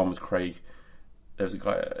names. I think one was Craig. There was a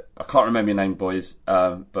guy. I can't remember your name, boys.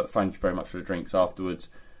 But thank you very much for the drinks afterwards.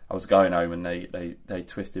 I was going home and they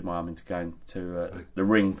twisted my arm into going to the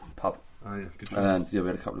Ring pub. Oh yeah, good choice. And we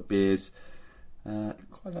had a couple of beers. Quite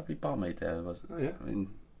a lovely barmaid there was. Oh yeah.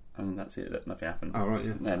 I mean that's it. Nothing happened. Oh right,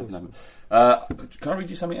 yeah. No, nothing happened. Can I read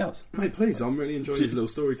you something else? Mate, please. I'm really enjoying these little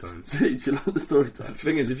story times. Do you like the story time? The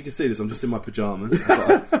thing is, if you can see this, I'm just in my pyjamas.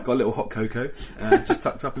 I've got a little hot cocoa, just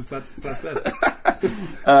tucked up in flat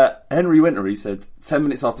bed. Henry Wintery said, 10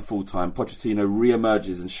 minutes after full time, Pochettino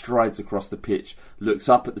re-emerges and strides across the pitch, looks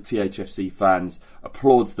up at the THFC fans,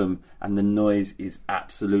 applauds them, and the noise is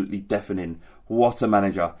absolutely deafening. What a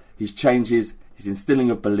manager. His changes, his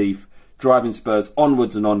instilling of belief, driving Spurs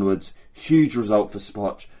onwards and onwards. Huge result for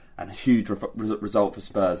Spoch and a huge result for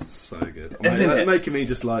Spurs. So good. Isn't it? Making me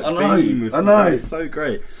just like I know. beam. I know. It's so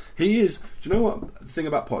great. He is. Do you know what the thing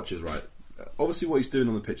about Poch is, right? Obviously what he's doing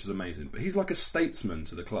on the pitch is amazing, but he's like a statesman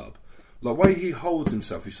to the club. Like the way he holds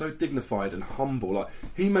himself, he's so dignified and humble. Like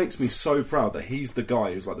he makes me so proud that he's the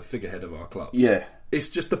guy who's like the figurehead of our club. Yeah. It's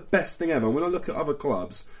just the best thing ever. When I look at other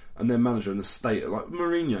clubs and their manager and the state, like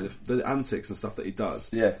Mourinho, the antics and stuff that he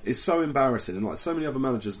does, it's so embarrassing. And like so many other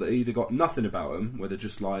managers that either got nothing about them, where they're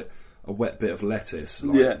just like a wet bit of lettuce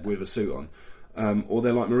with a suit on, or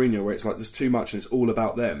they're like Mourinho, where it's like there's too much and it's all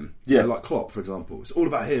about them. Yeah, like Klopp, for example, it's all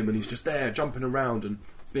about him and he's just there jumping around and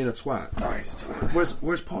being a twat. Nice.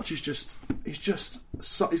 Whereas Poch is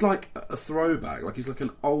he's like a throwback. Like he's like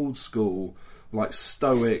an old school, like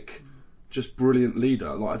stoic, just brilliant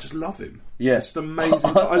leader. Like I just love him. Yeah, it's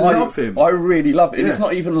amazing. I love him. I really love it. Yeah. It's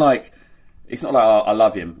not even like I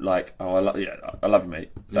love him. Like I love you,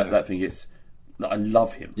 mate. That thing. It's like, I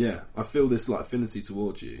love him. Yeah, I feel this like affinity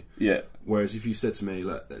towards you. Yeah. Whereas if you said to me,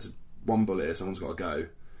 look, there's one bullet here, someone's got to go.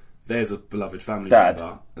 There's a beloved family Dad.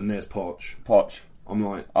 member, and there's Poch. I'm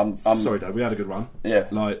like, I'm sorry, Dad. We had a good run. Yeah.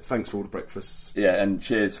 Like, thanks for all the breakfasts. Yeah, and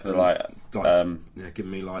cheers for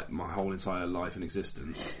giving me like my whole entire life and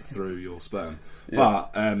existence through your sperm. Yeah.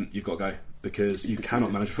 But you've got to go because you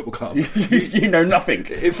cannot manage a football club. you know nothing.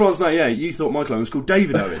 In France '98, you thought my club was called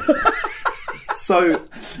David Owen. So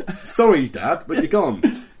sorry, Dad, but you're gone.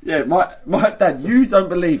 Yeah, my Dad, you don't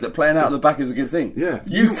believe that playing out on the back is a good thing. Yeah,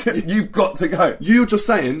 you've got to go. You're just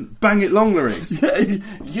saying, bang it long, Lloris. Yeah,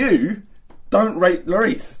 you don't rate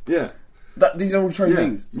Lloris. Yeah. These are all true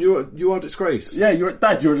things. You are a disgrace. Yeah,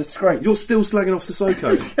 Dad, you're a disgrace. You're still slagging off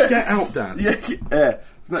Sissoko. Get out, Dad. Yeah.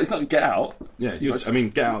 No, it's not get out. Yeah,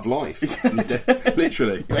 get out of life.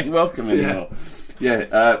 Literally. You ain't welcome anymore.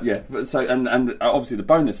 Yeah. But so and obviously the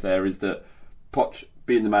bonus there is that Poch,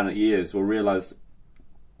 being the man that he is, will realise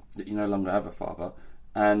that you no longer have a father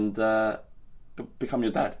and become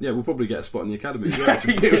your dad. Yeah, we'll probably get a spot in the academy as well,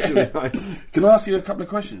 which would be nice. Can I ask you a couple of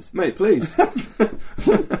questions? Mate, please. I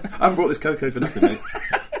haven't brought this cocoa for nothing, mate.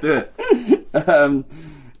 Do it.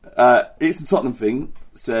 It's the Tottenham thing.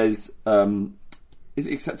 Says, is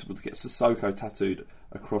it acceptable to get Sissoko tattooed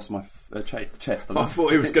across my chest? I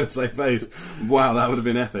thought he was going to say face. Wow, that would have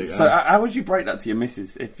been epic. So how would you break that to your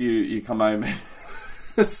missus if you come home and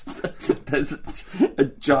there's a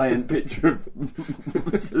giant picture of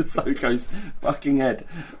Sissoko's fucking head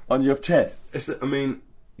on your chest? It's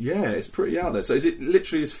pretty out there. So is it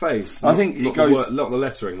literally his face? I think it goes... Not the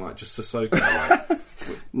lettering, like just Sissoko. Like.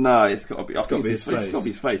 No, it's got to be. It's got to be his face. It's got to be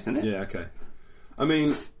his face, isn't it? Yeah. Okay. I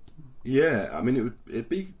mean, it'd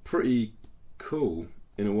be pretty cool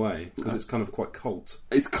in a way because it's kind of quite cult.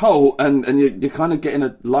 It's cult, and you're kind of getting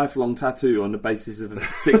a lifelong tattoo on the basis of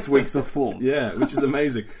 6 weeks of form. Yeah, which is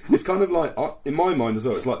amazing. It's kind of like, in my mind as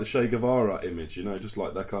well, it's like the Che Guevara image, just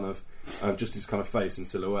like that kind of, just his kind of face in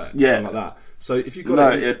silhouette, like that. So if you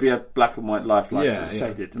got it'd be a black and white life, like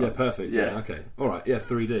shaded. Yeah, perfect. Yeah, okay, all right. Yeah,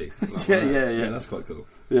 3D. Yeah, that's quite cool.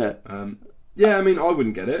 Yeah. Yeah, I mean, I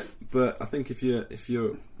wouldn't get it, but I think if you're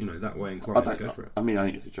that way inclined, go for it. I mean, I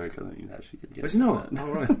think it's a joke. I don't think you actually could get it. Is it not?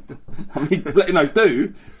 All right. I mean,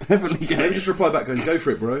 do definitely get it. Just reply back going, go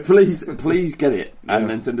for it, bro. Please get it, and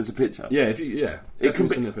then send us a picture. Yeah, it can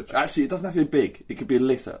be send a picture. Actually, it doesn't have to be big. It could be a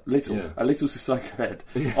little Sissoko head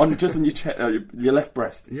on your left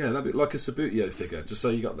breast. Yeah, that'd be like a Sabutio figure, just so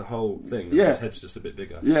you got the whole thing. And his head's just a bit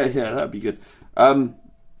bigger. Yeah, that'd be good.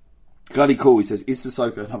 Gully Cool, he says, is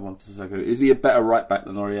Sissoko, another one for Sissoko, is he a better right back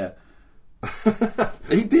than Aurier?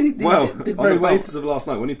 He did very on the well. basis of last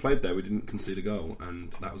night, when he played there, we didn't concede a goal,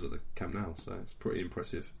 and that was at the Camp Nou, so it's pretty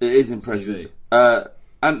impressive. It is impressive.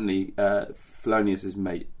 Anthony, Felonius'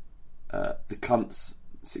 mate, the Cunts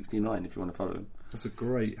 69, if you want to follow him. That's a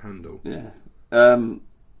great handle. Yeah.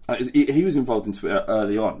 He was involved in Twitter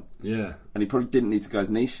early on. Yeah. And he probably didn't need to go as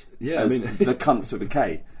niche. Yeah, as the Cunts with a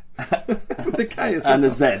K. With the K and a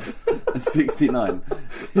Z, 69.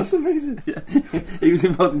 That's amazing. Yeah. He was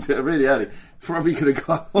involved in Twitter really early. Probably could have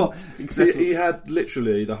got more accessible. He had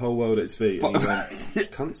literally the whole world at his feet. And he went,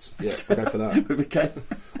 cunts? Yeah, I'll go for that. With a K.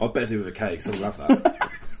 I'd better do with a K, because I'll have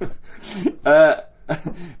that.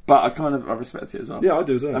 But I respect it as well. Yeah, I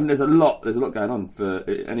do as well. I mean, there's a lot going on for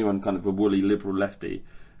anyone kind of a woolly liberal lefty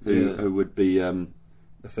who would be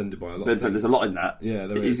offended by a lot. There's a lot in that. Yeah,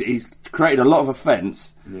 there is. He's created a lot of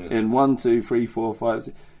offence in 1, 2, 3, 4, 5,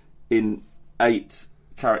 6, in 8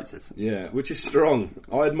 characters. Yeah, which is strong.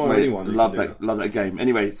 I admire anyone. Love that game.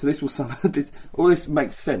 Anyway, so this will all this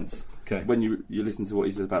makes sense when you listen to what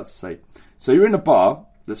he's about to say. So you're in a bar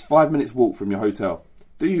that's 5 minutes walk from your hotel.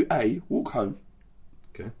 Do you A, walk home?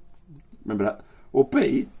 Okay. Remember that. Or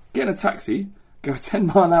B, get in a taxi, go 10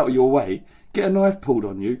 mile out of your way, get a knife pulled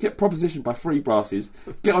on you, get propositioned by 3 brasses,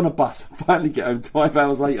 get on a bus, and finally get home 5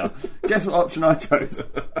 hours later. Guess what option I chose?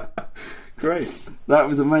 Great. That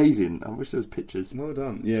was amazing. I wish there was pictures. Well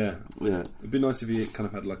done. Yeah. Yeah. It'd be nice if you kind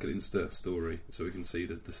of had like an Insta story so we can see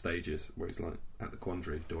the stages where he's like at the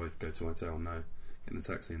quandary. Do I go to hotel? No. Get in the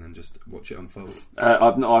taxi and then just watch it unfold.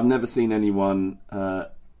 I've never seen anyone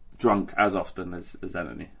drunk as often as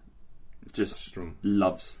Anthony. Just strong.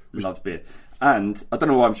 Loves beer. And I don't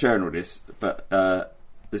know why I'm sharing all this, but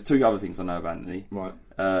there's 2 other things I know about Anthony. Right.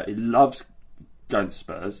 He loves going to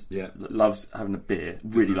Spurs. Yeah. Loves having a beer.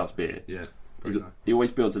 Really loves beer. Yeah. He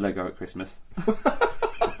always builds a Lego at Christmas.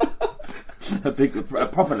 a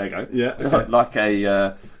proper Lego. Yeah. Okay. Like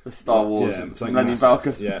a Star Wars Millennium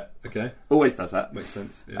Falcon. Yeah. Okay. Always does that. Makes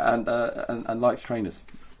sense. Yeah. And likes trainers.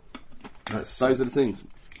 Those are the things.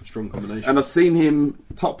 Strong combination. And I've seen him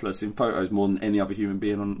topless in photos more than any other human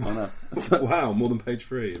being on Earth. So, wow, more than page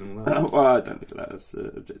 3 and all that. Well, I don't look at that as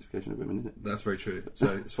objectification of women, is it? That's very true. So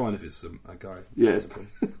it's fine if it's a guy. Yeah. Do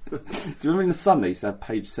you remember in the Sun they used to have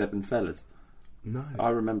page 7 fellas? No. I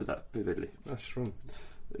remember that vividly. That's strong.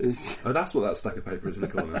 That's what that stack of paper is in the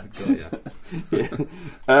corner.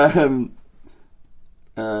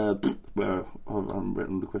 Where I haven't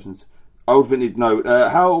written the questions. Old Vintage, no.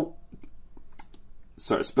 How...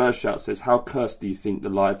 Sorry, Spurs Shout says, how cursed do you think the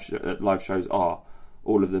live shows are?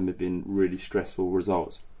 All of them have been really stressful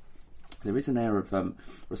results. There is an air of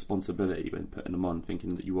responsibility when putting them on,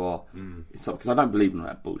 thinking that you are... Because I don't believe in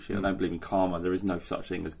that bullshit. I don't believe in karma. There is no such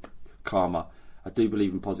thing as karma. I do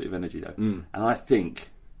believe in positive energy, though. And I think,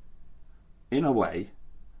 in a way,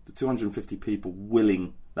 the 250 people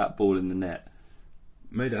willing that ball in the net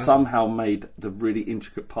somehow made the really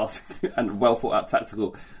intricate passing and well thought out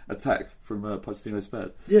tactical attack from Pochettino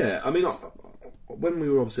Spurs. Yeah, I mean, when we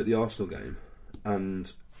were obviously at the Arsenal game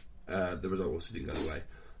and the result obviously didn't go the way,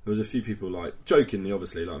 there was a few people like jokingly,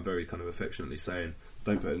 obviously, like very kind of affectionately saying,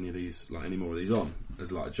 "Don't put any of these, like any more of these on,"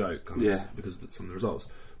 as like a joke, kind of, because of some of the results.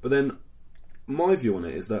 But then my view on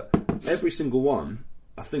it is that every single one,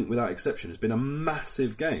 I think without exception, has been a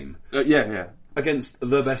massive game. Yeah. Against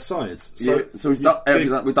the best sides. So we've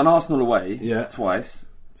done Arsenal away twice.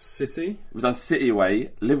 City. We've done City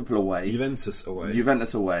away, Liverpool away, Juventus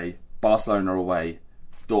away, Barcelona away,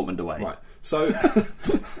 Dortmund away. Right. So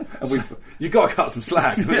you've got to cut some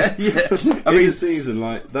slack. Yeah. I mean, the season,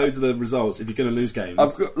 like those are the results. If you're going to lose games,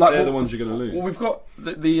 they're the ones you're going to lose. Well, we've got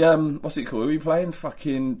the what's it called? Are we playing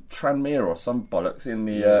fucking Tranmere or some bollocks in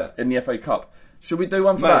the FA Cup? Should we do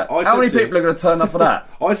one for that? How many people are going to turn up for that?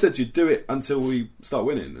 I said you'd do it until we start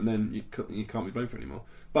winning, and then you can't be blamed for it anymore.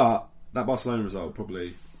 But that Barcelona result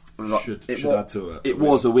probably should add to it. It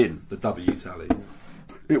was a win. The W tally.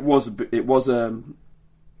 It was.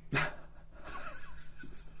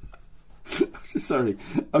 Sorry,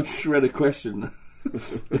 I just read a question.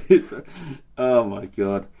 Oh my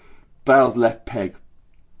god, Bale's left peg.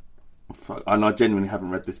 Fuck, and I genuinely haven't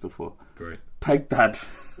read this before. Great. Peg dad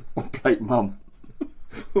or plate mum.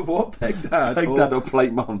 What? Peg dad? Peg dad or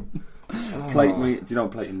plate mum? Plate me. Do you know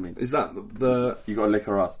what plating means? Is that the... You got to lick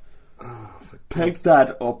her ass. Peg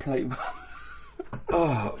dad or plate mum?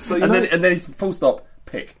 So and then he's full stop.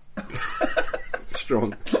 Pick.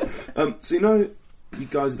 Strong. So you know, you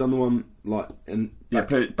guys have done the one like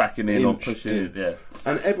put it backing in or pushing in. Yeah.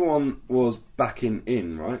 And everyone was backing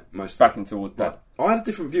in, right? Most backing towards dad. I had a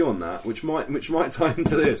different view on that, which might tie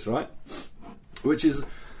into this, right? Which is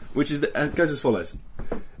it goes as follows.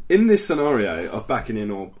 In this scenario of backing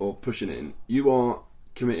in or pushing in, you are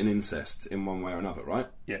committing incest in one way or another, right?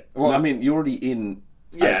 Yeah. Well, I mean, you're already in.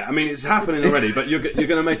 Yeah, I mean, it's happening already, but you're going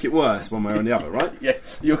to make it worse one way or the other, right? Yeah,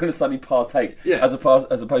 you're going to suddenly partake, as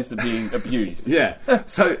opposed to being abused. Yeah.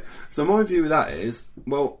 So my view with that is,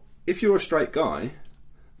 well, if you're a straight guy,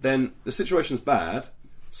 then the situation's bad.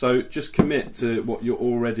 So just commit to what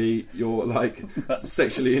you're like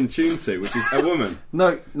sexually in tune to, which is a woman.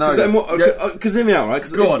 No. Because hear me out, right?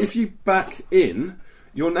 Because if you back in,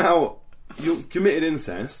 you've committed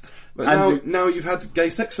incest, but now you've had gay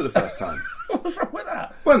sex for the first time. What's wrong with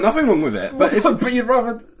that? Well, nothing wrong with it. But but you'd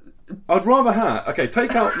rather. I'd rather have. Okay,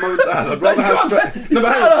 take out mum and dad. I'd rather have straight. No,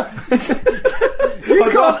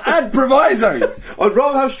 you can't add provisos. I'd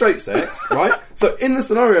rather have straight sex, right? So in the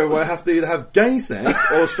scenario where I have to either have gay sex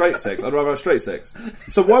or straight sex, I'd rather have straight sex.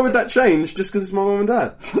 So why would that change just because it's my mum and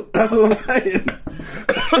dad? That's what I'm saying.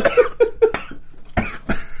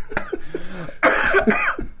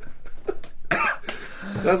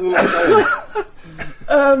 That's what I'm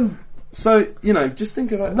saying. So, just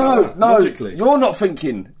think about that logically. You're not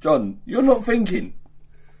thinking, John. You're not thinking.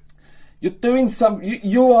 You're doing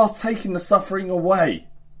you are taking the suffering away.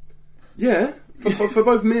 Yeah, for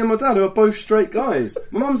both me and my dad, who are both straight guys.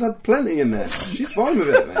 My mum's had plenty in there. She's fine with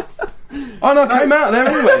it, mate. I came out of there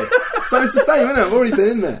anyway. So it's the same, isn't it? I've already been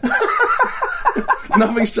in there.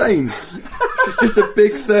 Nothing's changed. It's just a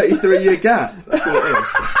big 33-year gap. That's what it is.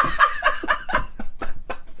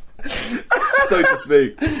 So to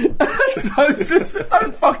speak.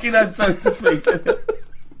 Don't fucking add so to speak.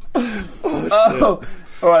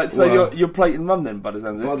 Alright, so you're plating mum then, by the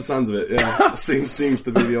sounds of it? By the sounds of it, yeah. seems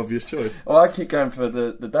to be the obvious choice. Well, I keep going for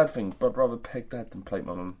the dad thing, but I'd rather peg dad than plate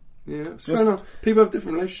my mum. Yeah, fair enough. People have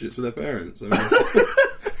different relationships with their parents. I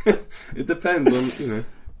mean, it depends on, a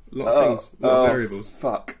lot of things, a lot of variables.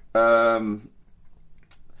 Fuck. I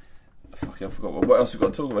forgot. What else we've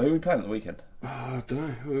got to talk about? Who are we playing at the weekend? I don't know.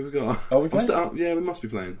 Who have we got? Are we playing? Yeah, we must be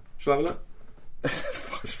playing. Shall I have a look?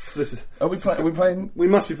 Are we playing? We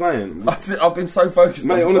must be playing. I've been so focused.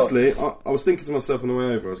 Mate, honestly, I was thinking to myself on the way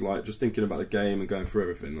over, I was like, just thinking about the game and going through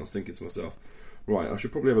everything. I was thinking to myself, right, I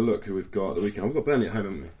should probably have a look who we've got at the weekend. We've got Burnley at home,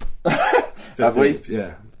 haven't we? Have we?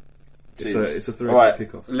 Yeah. Jeez. It's a 3-o'clock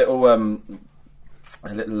kickoff.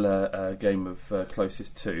 A little game of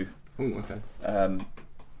closest to. Oh, okay.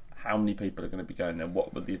 How many people are going to be going there?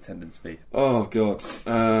 What would the attendance be? Oh, God.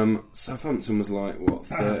 Southampton was like, what,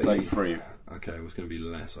 30? 33. Okay, it was going to be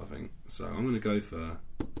less, I think. So I'm going to go for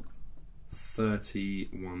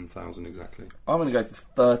 31,000 exactly. I'm going to go for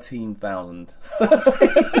 13,000.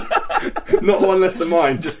 Not one less than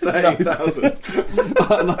mine, just 13,000.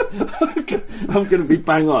 I'm going to be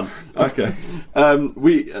bang on. Okay.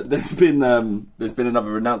 There's been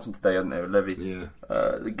another announcement today, hasn't there, Levy? Yeah.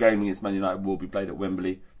 The game against Man United will be played at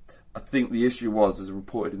Wembley. I think the issue was, as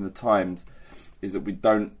reported in the Times, is that we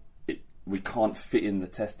can't fit in the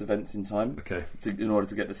test events in time. Okay. In order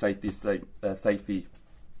to get the safety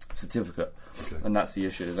certificate, okay. And that's the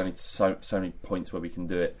issue. There's only so many points where we can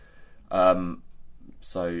do it.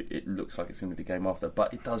 So it looks like it's going to be the game after.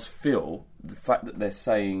 But it does feel, the fact that they're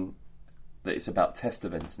saying that it's about test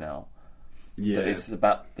events now, that it's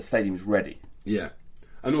about the stadium's ready. Yeah.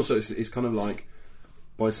 And also it's kind of like,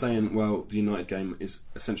 by saying, well, the United game is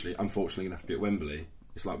essentially, unfortunately, going to have to be at Wembley,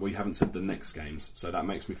 it's like, well, you haven't said the next games, so that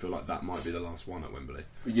makes me feel like that might be the last one at Wembley.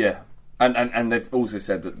 Yeah. And they've also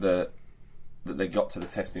said that they got to the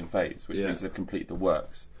testing phase, which means they've completed the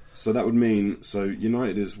works. So that would mean,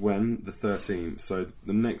 United is when? The 13th. So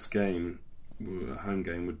the next game, home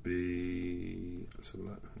game, would be...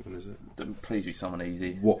 When is it? Please be someone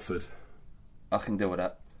easy. Watford. I can deal with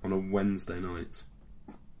that. On a Wednesday night.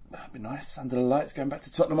 That'd be nice. Under the lights, going back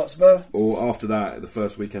to Tottenham Hotspur. Or after that, the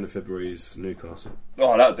first weekend of February is Newcastle.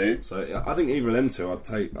 Oh, that'll do. So I think either of them two, I'd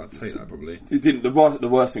take that probably. It didn't. The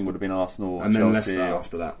worst thing would have been Arsenal and then Leicester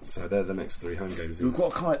after that. So they're the next three home games. We've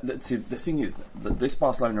got the thing is that this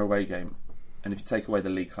Barcelona away game, and if you take away the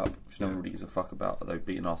League Cup, which no one really gives a fuck about, although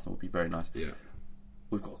beating Arsenal would be very nice. Yeah,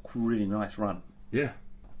 we've got a really nice run. Yeah.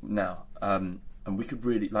 now. And we could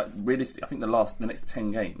really, like, realistically, I think the next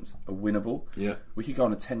 10 games are winnable. Yeah. We could go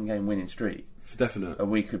on a 10-game winning streak. For definite. And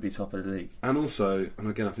we could be top of the league. And also, and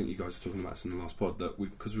again, I think you guys were talking about this in the last pod, that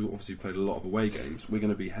because we've obviously played a lot of away games, we're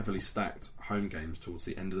going to be heavily stacked home games towards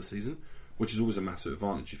the end of the season, which is always a massive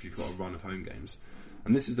advantage if you've got a run of home games.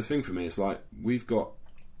 And this is the thing for me, it's like, we've got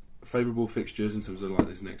favourable fixtures in terms of like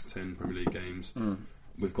these next 10 Premier League games.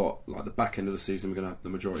 We've got like the back end of the season, we're going to have the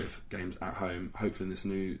majority of games at home, hopefully in this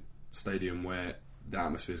new stadium where the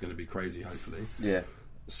atmosphere is going to be crazy, hopefully. Yeah.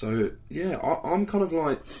 So, yeah, I'm kind of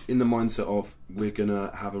like in the mindset of we're going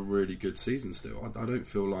to have a really good season still. I don't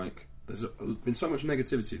feel like there's been so much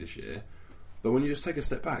negativity this year, but when you just take a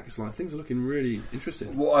step back, it's like things are looking really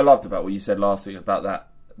interesting. What I loved about what you said last week about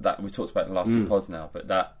that we talked about in the last two pods now, but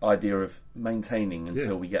that idea of maintaining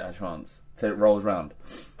until we get our chance, till it rolls round.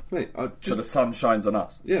 Mate, till the sun shines on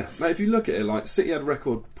us. Yeah, mate, if you look at it, like City had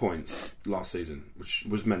record points last season, which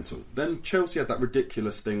was mental. Then Chelsea had that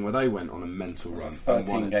ridiculous thing where they went on a mental run.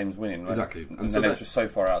 13 games winning, right? Exactly. And then it was just so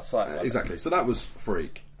far outside. Exactly. So that was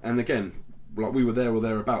freak. And again, like we were there or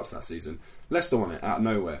thereabouts that season. Leicester won it out of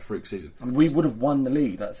nowhere, freak season. And we would have won the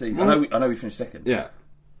league that season. Well, I know we finished second. Yeah.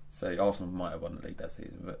 So Arsenal might have won the league that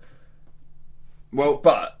season, but I know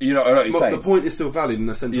what you're saying. The point is still valid in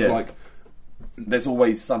the sense of like, there's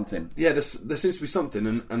always something. Yeah, there seems to be something,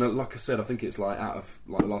 and like I said, I think it's like out of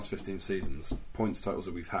like the last 15 seasons, points totals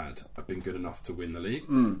that we've had have been good enough to win the league.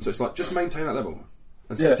 So it's like just maintain that level,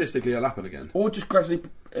 and statistically it'll happen again. Or just gradually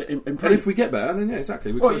improve. And if we get better, then yeah,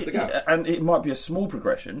 exactly, we close the gap. And it might be a small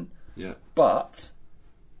progression. Yeah. But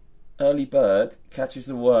early bird catches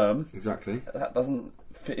the worm. Exactly. That doesn't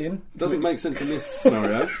fit in. Doesn't make sense in this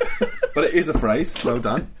scenario, but it is a phrase. Well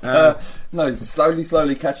done. No,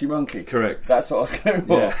 slowly catchy monkey. Correct. That's what I was going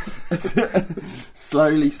for. Yeah.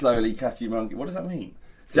 slowly catchy monkey. What does that mean?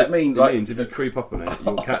 Does that mean it means if you creep up on it,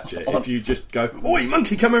 you'll catch it. If you just go, "Oi,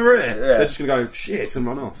 monkey, come over here!" They're just going to go shit and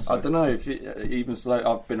run off. So. I don't know if even slow.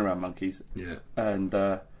 I've been around monkeys. Yeah. And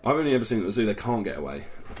I've only ever seen at the zoo they can't get away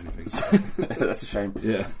with anything. That's a shame.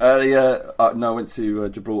 Yeah. No, I went to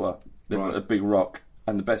Gibraltar. They've got a big rock.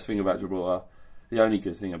 And the best thing about Gibraltar, the only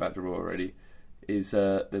good thing about Gibraltar really, is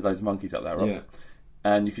there's those monkeys up there, right? Yeah.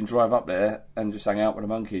 And you can drive up there and just hang out with the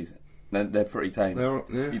monkeys. They're pretty tame.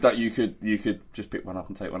 You could just pick one up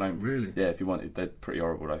and take one home. Really? Yeah, if you wanted. They're pretty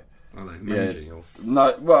horrible though. Are they mangy? Yeah.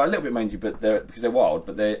 No, well, a little bit mangy, but because they're wild,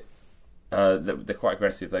 but they're quite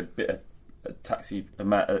aggressive. They bit a taxi.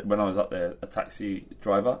 When I was up there, a taxi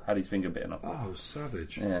driver had his finger bitten off. Oh,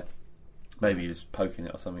 savage. Yeah. Maybe he was poking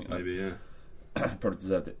it or something. Maybe, yeah. Probably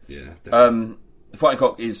deserved it. Yeah, definitely. The Fighting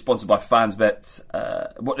Cock is sponsored by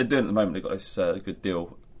FansBet. What they're doing at the moment, they've got this good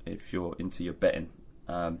deal if you're into your betting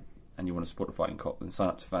and you want to support the Fighting Cock, then sign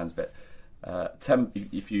up to FansBet.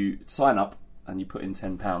 If you sign up and you put in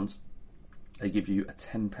 £10, they give you a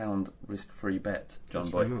 £10 risk-free bet, John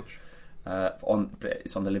Boy. Very much.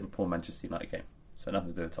 It's on the Liverpool-Manchester United game, so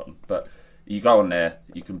nothing to do with Tottenham. But you go on there,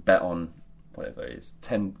 you can bet on whatever it is,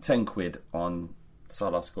 10 quid on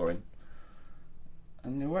Salah scoring.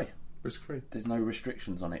 And you're away. Risk free. There's no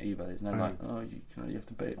restrictions on it either. There's no you have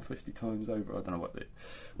to bet it 50 times over. I don't know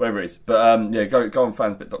whatever it is. But go on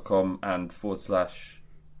fansbet.com and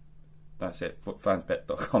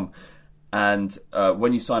fansbet.com. And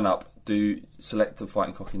when you sign up, do select the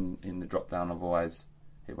Fighting Cock in the drop down. Otherwise,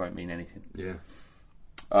 it won't mean anything. Yeah.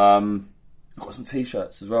 I've got some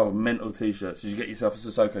t-shirts as well. Mental t-shirts. Did you get yourself a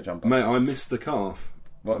Sissoko jumper? Mate, I missed the calf.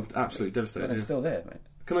 What? I'm absolutely devastated. They're still there, mate.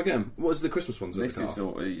 Can I get them? What is the Christmas ones? It's a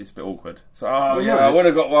bit awkward. So, no. I would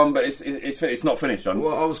have got one, but it's not finished, John.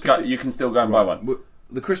 Well, you can still go and buy one.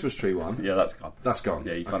 The Christmas tree one? Yeah, that's gone. That's gone.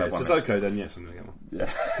 Yeah, you can't have one. Sissoko, then yes, I'm going to get one. Yeah.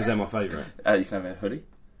 Because they're my favourite. You can have it in a hoodie.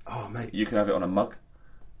 Oh, mate. You can have it on a mug.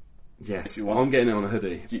 Yes. If you want. I'm getting it on a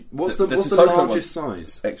hoodie. What's the Sissoko largest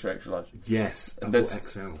size? Extra large. Yes, double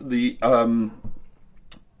XL.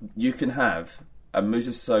 You can have a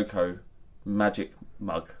Musa Sissoko magic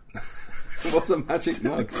mug. What's a magic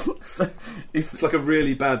mug? It's like a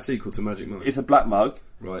really bad sequel to Magic Mug. It's a black mug,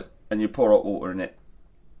 right? And you pour hot water in it.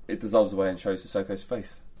 It dissolves away and shows Sissoko's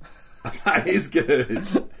face. That is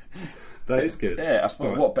good. That is good. Yeah, I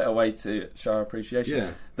thought, what better way to show our appreciation? Yeah.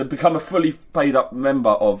 To become a fully paid up member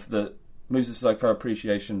of the Musa Sissoko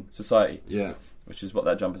Appreciation Society. Yeah. Which is what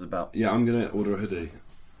that jumper's about. Yeah, I'm going to order a hoodie.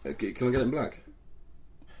 Can I get it in black?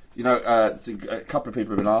 You know, a couple of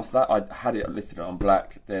people have been asked that. I had it listed on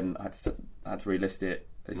black, then I had to relist it.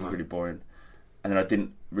 This is really boring. And then I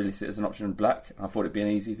didn't relist it as an option in black. I thought it'd be an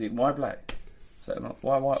easy thing. Why black? Why not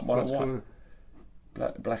white?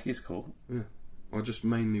 Black is cool. Yeah. I just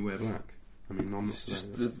mainly wear black. I mean, I'm not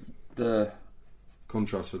just the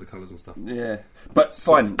contrast for the colours and stuff. Yeah, but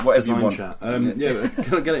fine, whatever you want. Chat. Yeah,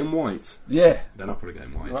 can I get it in white? Yeah. Then I'll probably get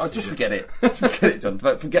it in white. Well, just forget it. Forget it, John.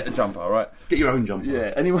 Forget the jumper, all right? Get your own jumper.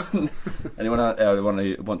 Yeah, anyone out there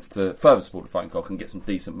who wants to further support the Fighting Cock and get some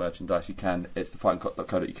decent merchandise, you can. It's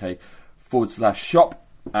thefightingcock.co.uk/shop,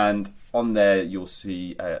 and on there you'll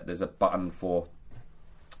see there's a button for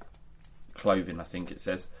clothing, I think it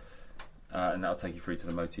says, and that'll take you through to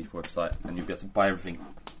the Motif website, and you'll be able to buy everything.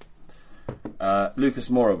 Lucas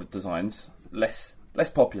Moura with designs, less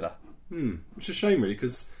popular. Which is a shame, really,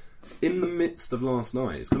 because in the midst of last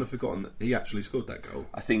night, it's kind of forgotten that he actually scored that goal.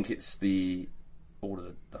 I think it's all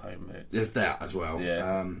of the home move. There's that as well.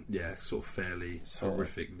 Yeah. Sort of fairly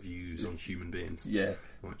horrific views on human beings. Yeah.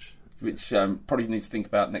 Which probably need to think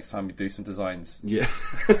about next time we do some designs. Yeah.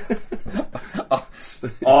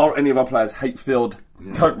 Are any of our players hate-filled?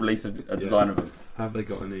 Yeah. Don't release a design of them. Have they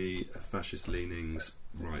got any fascist leanings?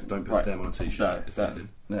 Right, don't put them on a t-shirt.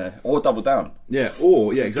 No. Or double down. Yeah,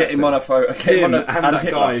 exactly. Get him on a photo. Him and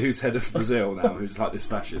that guy who's head of Brazil now, who's like this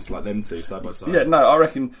fascist, like them two side by side. Yeah, no, I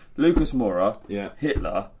reckon Lucas Moura, yeah,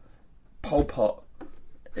 Hitler, Pol Pot,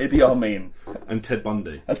 Idi Amin, and Ted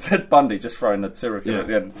Bundy. And Ted Bundy just throwing the Turrican at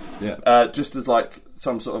the end. Yeah. Just as like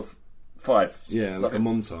some sort of five. Yeah, like a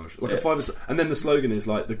montage. Like a five-a-side. And then the slogan is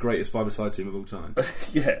like the greatest five-a-side team of all time.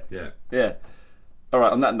 Yeah. All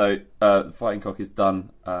right, on that note, the Fighting Cock is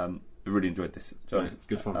done. I really enjoyed this, John. Right,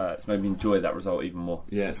 good fun. It's made me enjoy that result even more.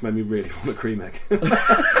 Yeah, it's made me really want a cream egg.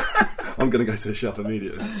 I'm going to go to the shop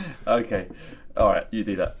immediately. Okay. All right, you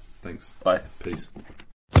do that. Thanks. Bye. Peace.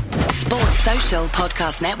 Sports Social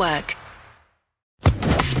Podcast Network.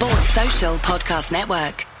 Sports Social Podcast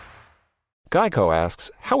Network. Geico asks,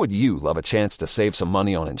 how would you love a chance to save some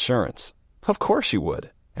money on insurance? Of course you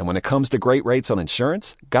would. And when it comes to great rates on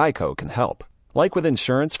insurance, Geico can help. Like with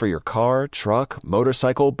insurance for your car, truck,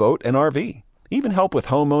 motorcycle, boat, and RV. Even help with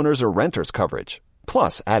homeowners or renters coverage.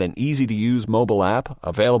 Plus, add an easy-to-use mobile app,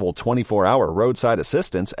 available 24-hour roadside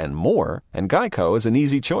assistance, and more, and Geico is an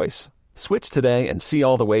easy choice. Switch today and see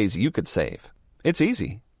all the ways you could save. It's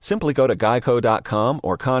easy. Simply go to geico.com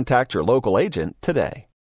or contact your local agent today.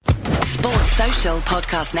 Sports Social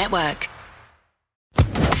Podcast Network.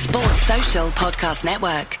 Sports Social Podcast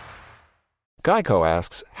Network. Geico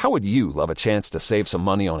asks, how would you love a chance to save some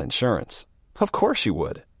money on insurance? Of course you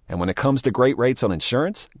would. And when it comes to great rates on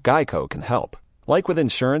insurance, Geico can help. Like with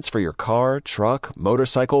insurance for your car, truck,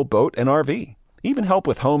 motorcycle, boat, and RV. Even help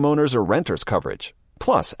with homeowners or renters coverage.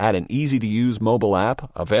 Plus, add an easy-to-use mobile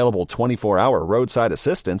app, available 24-hour roadside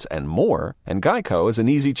assistance, and more, and Geico is an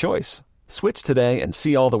easy choice. Switch today and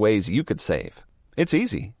see all the ways you could save. It's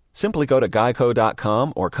easy. Simply go to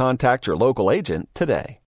geico.com or contact your local agent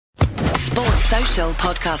today. Sports Social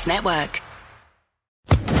Podcast Network.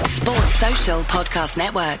 Sports Social Podcast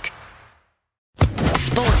Network.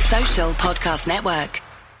 Sports Social Podcast Network.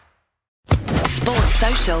 Sports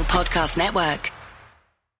Social Podcast Network.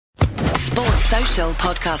 Sports Social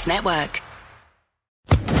Podcast Network.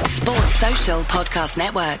 Sports Social Podcast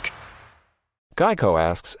Network. Geico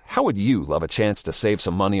asks, how would you love a chance to save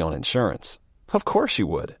some money on insurance? Of course you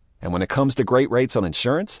would. And when it comes to great rates on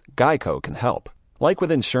insurance, Geico can help. Like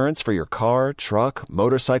with insurance for your car, truck,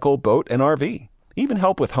 motorcycle, boat, and RV. Even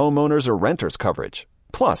help with homeowners or renters coverage.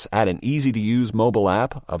 Plus, add an easy-to-use mobile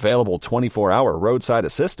app, available 24-hour roadside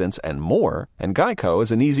assistance, and more, and Geico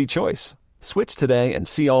is an easy choice. Switch today and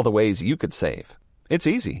see all the ways you could save. It's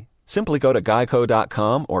easy. Simply go to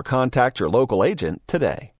geico.com or contact your local agent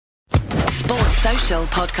today. Sports Social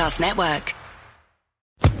Podcast Network.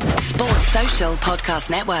 Sports Social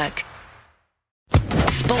Podcast Network.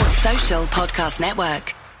 Sports Social Podcast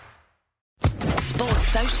Network. Sports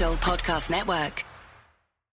Social Podcast Network.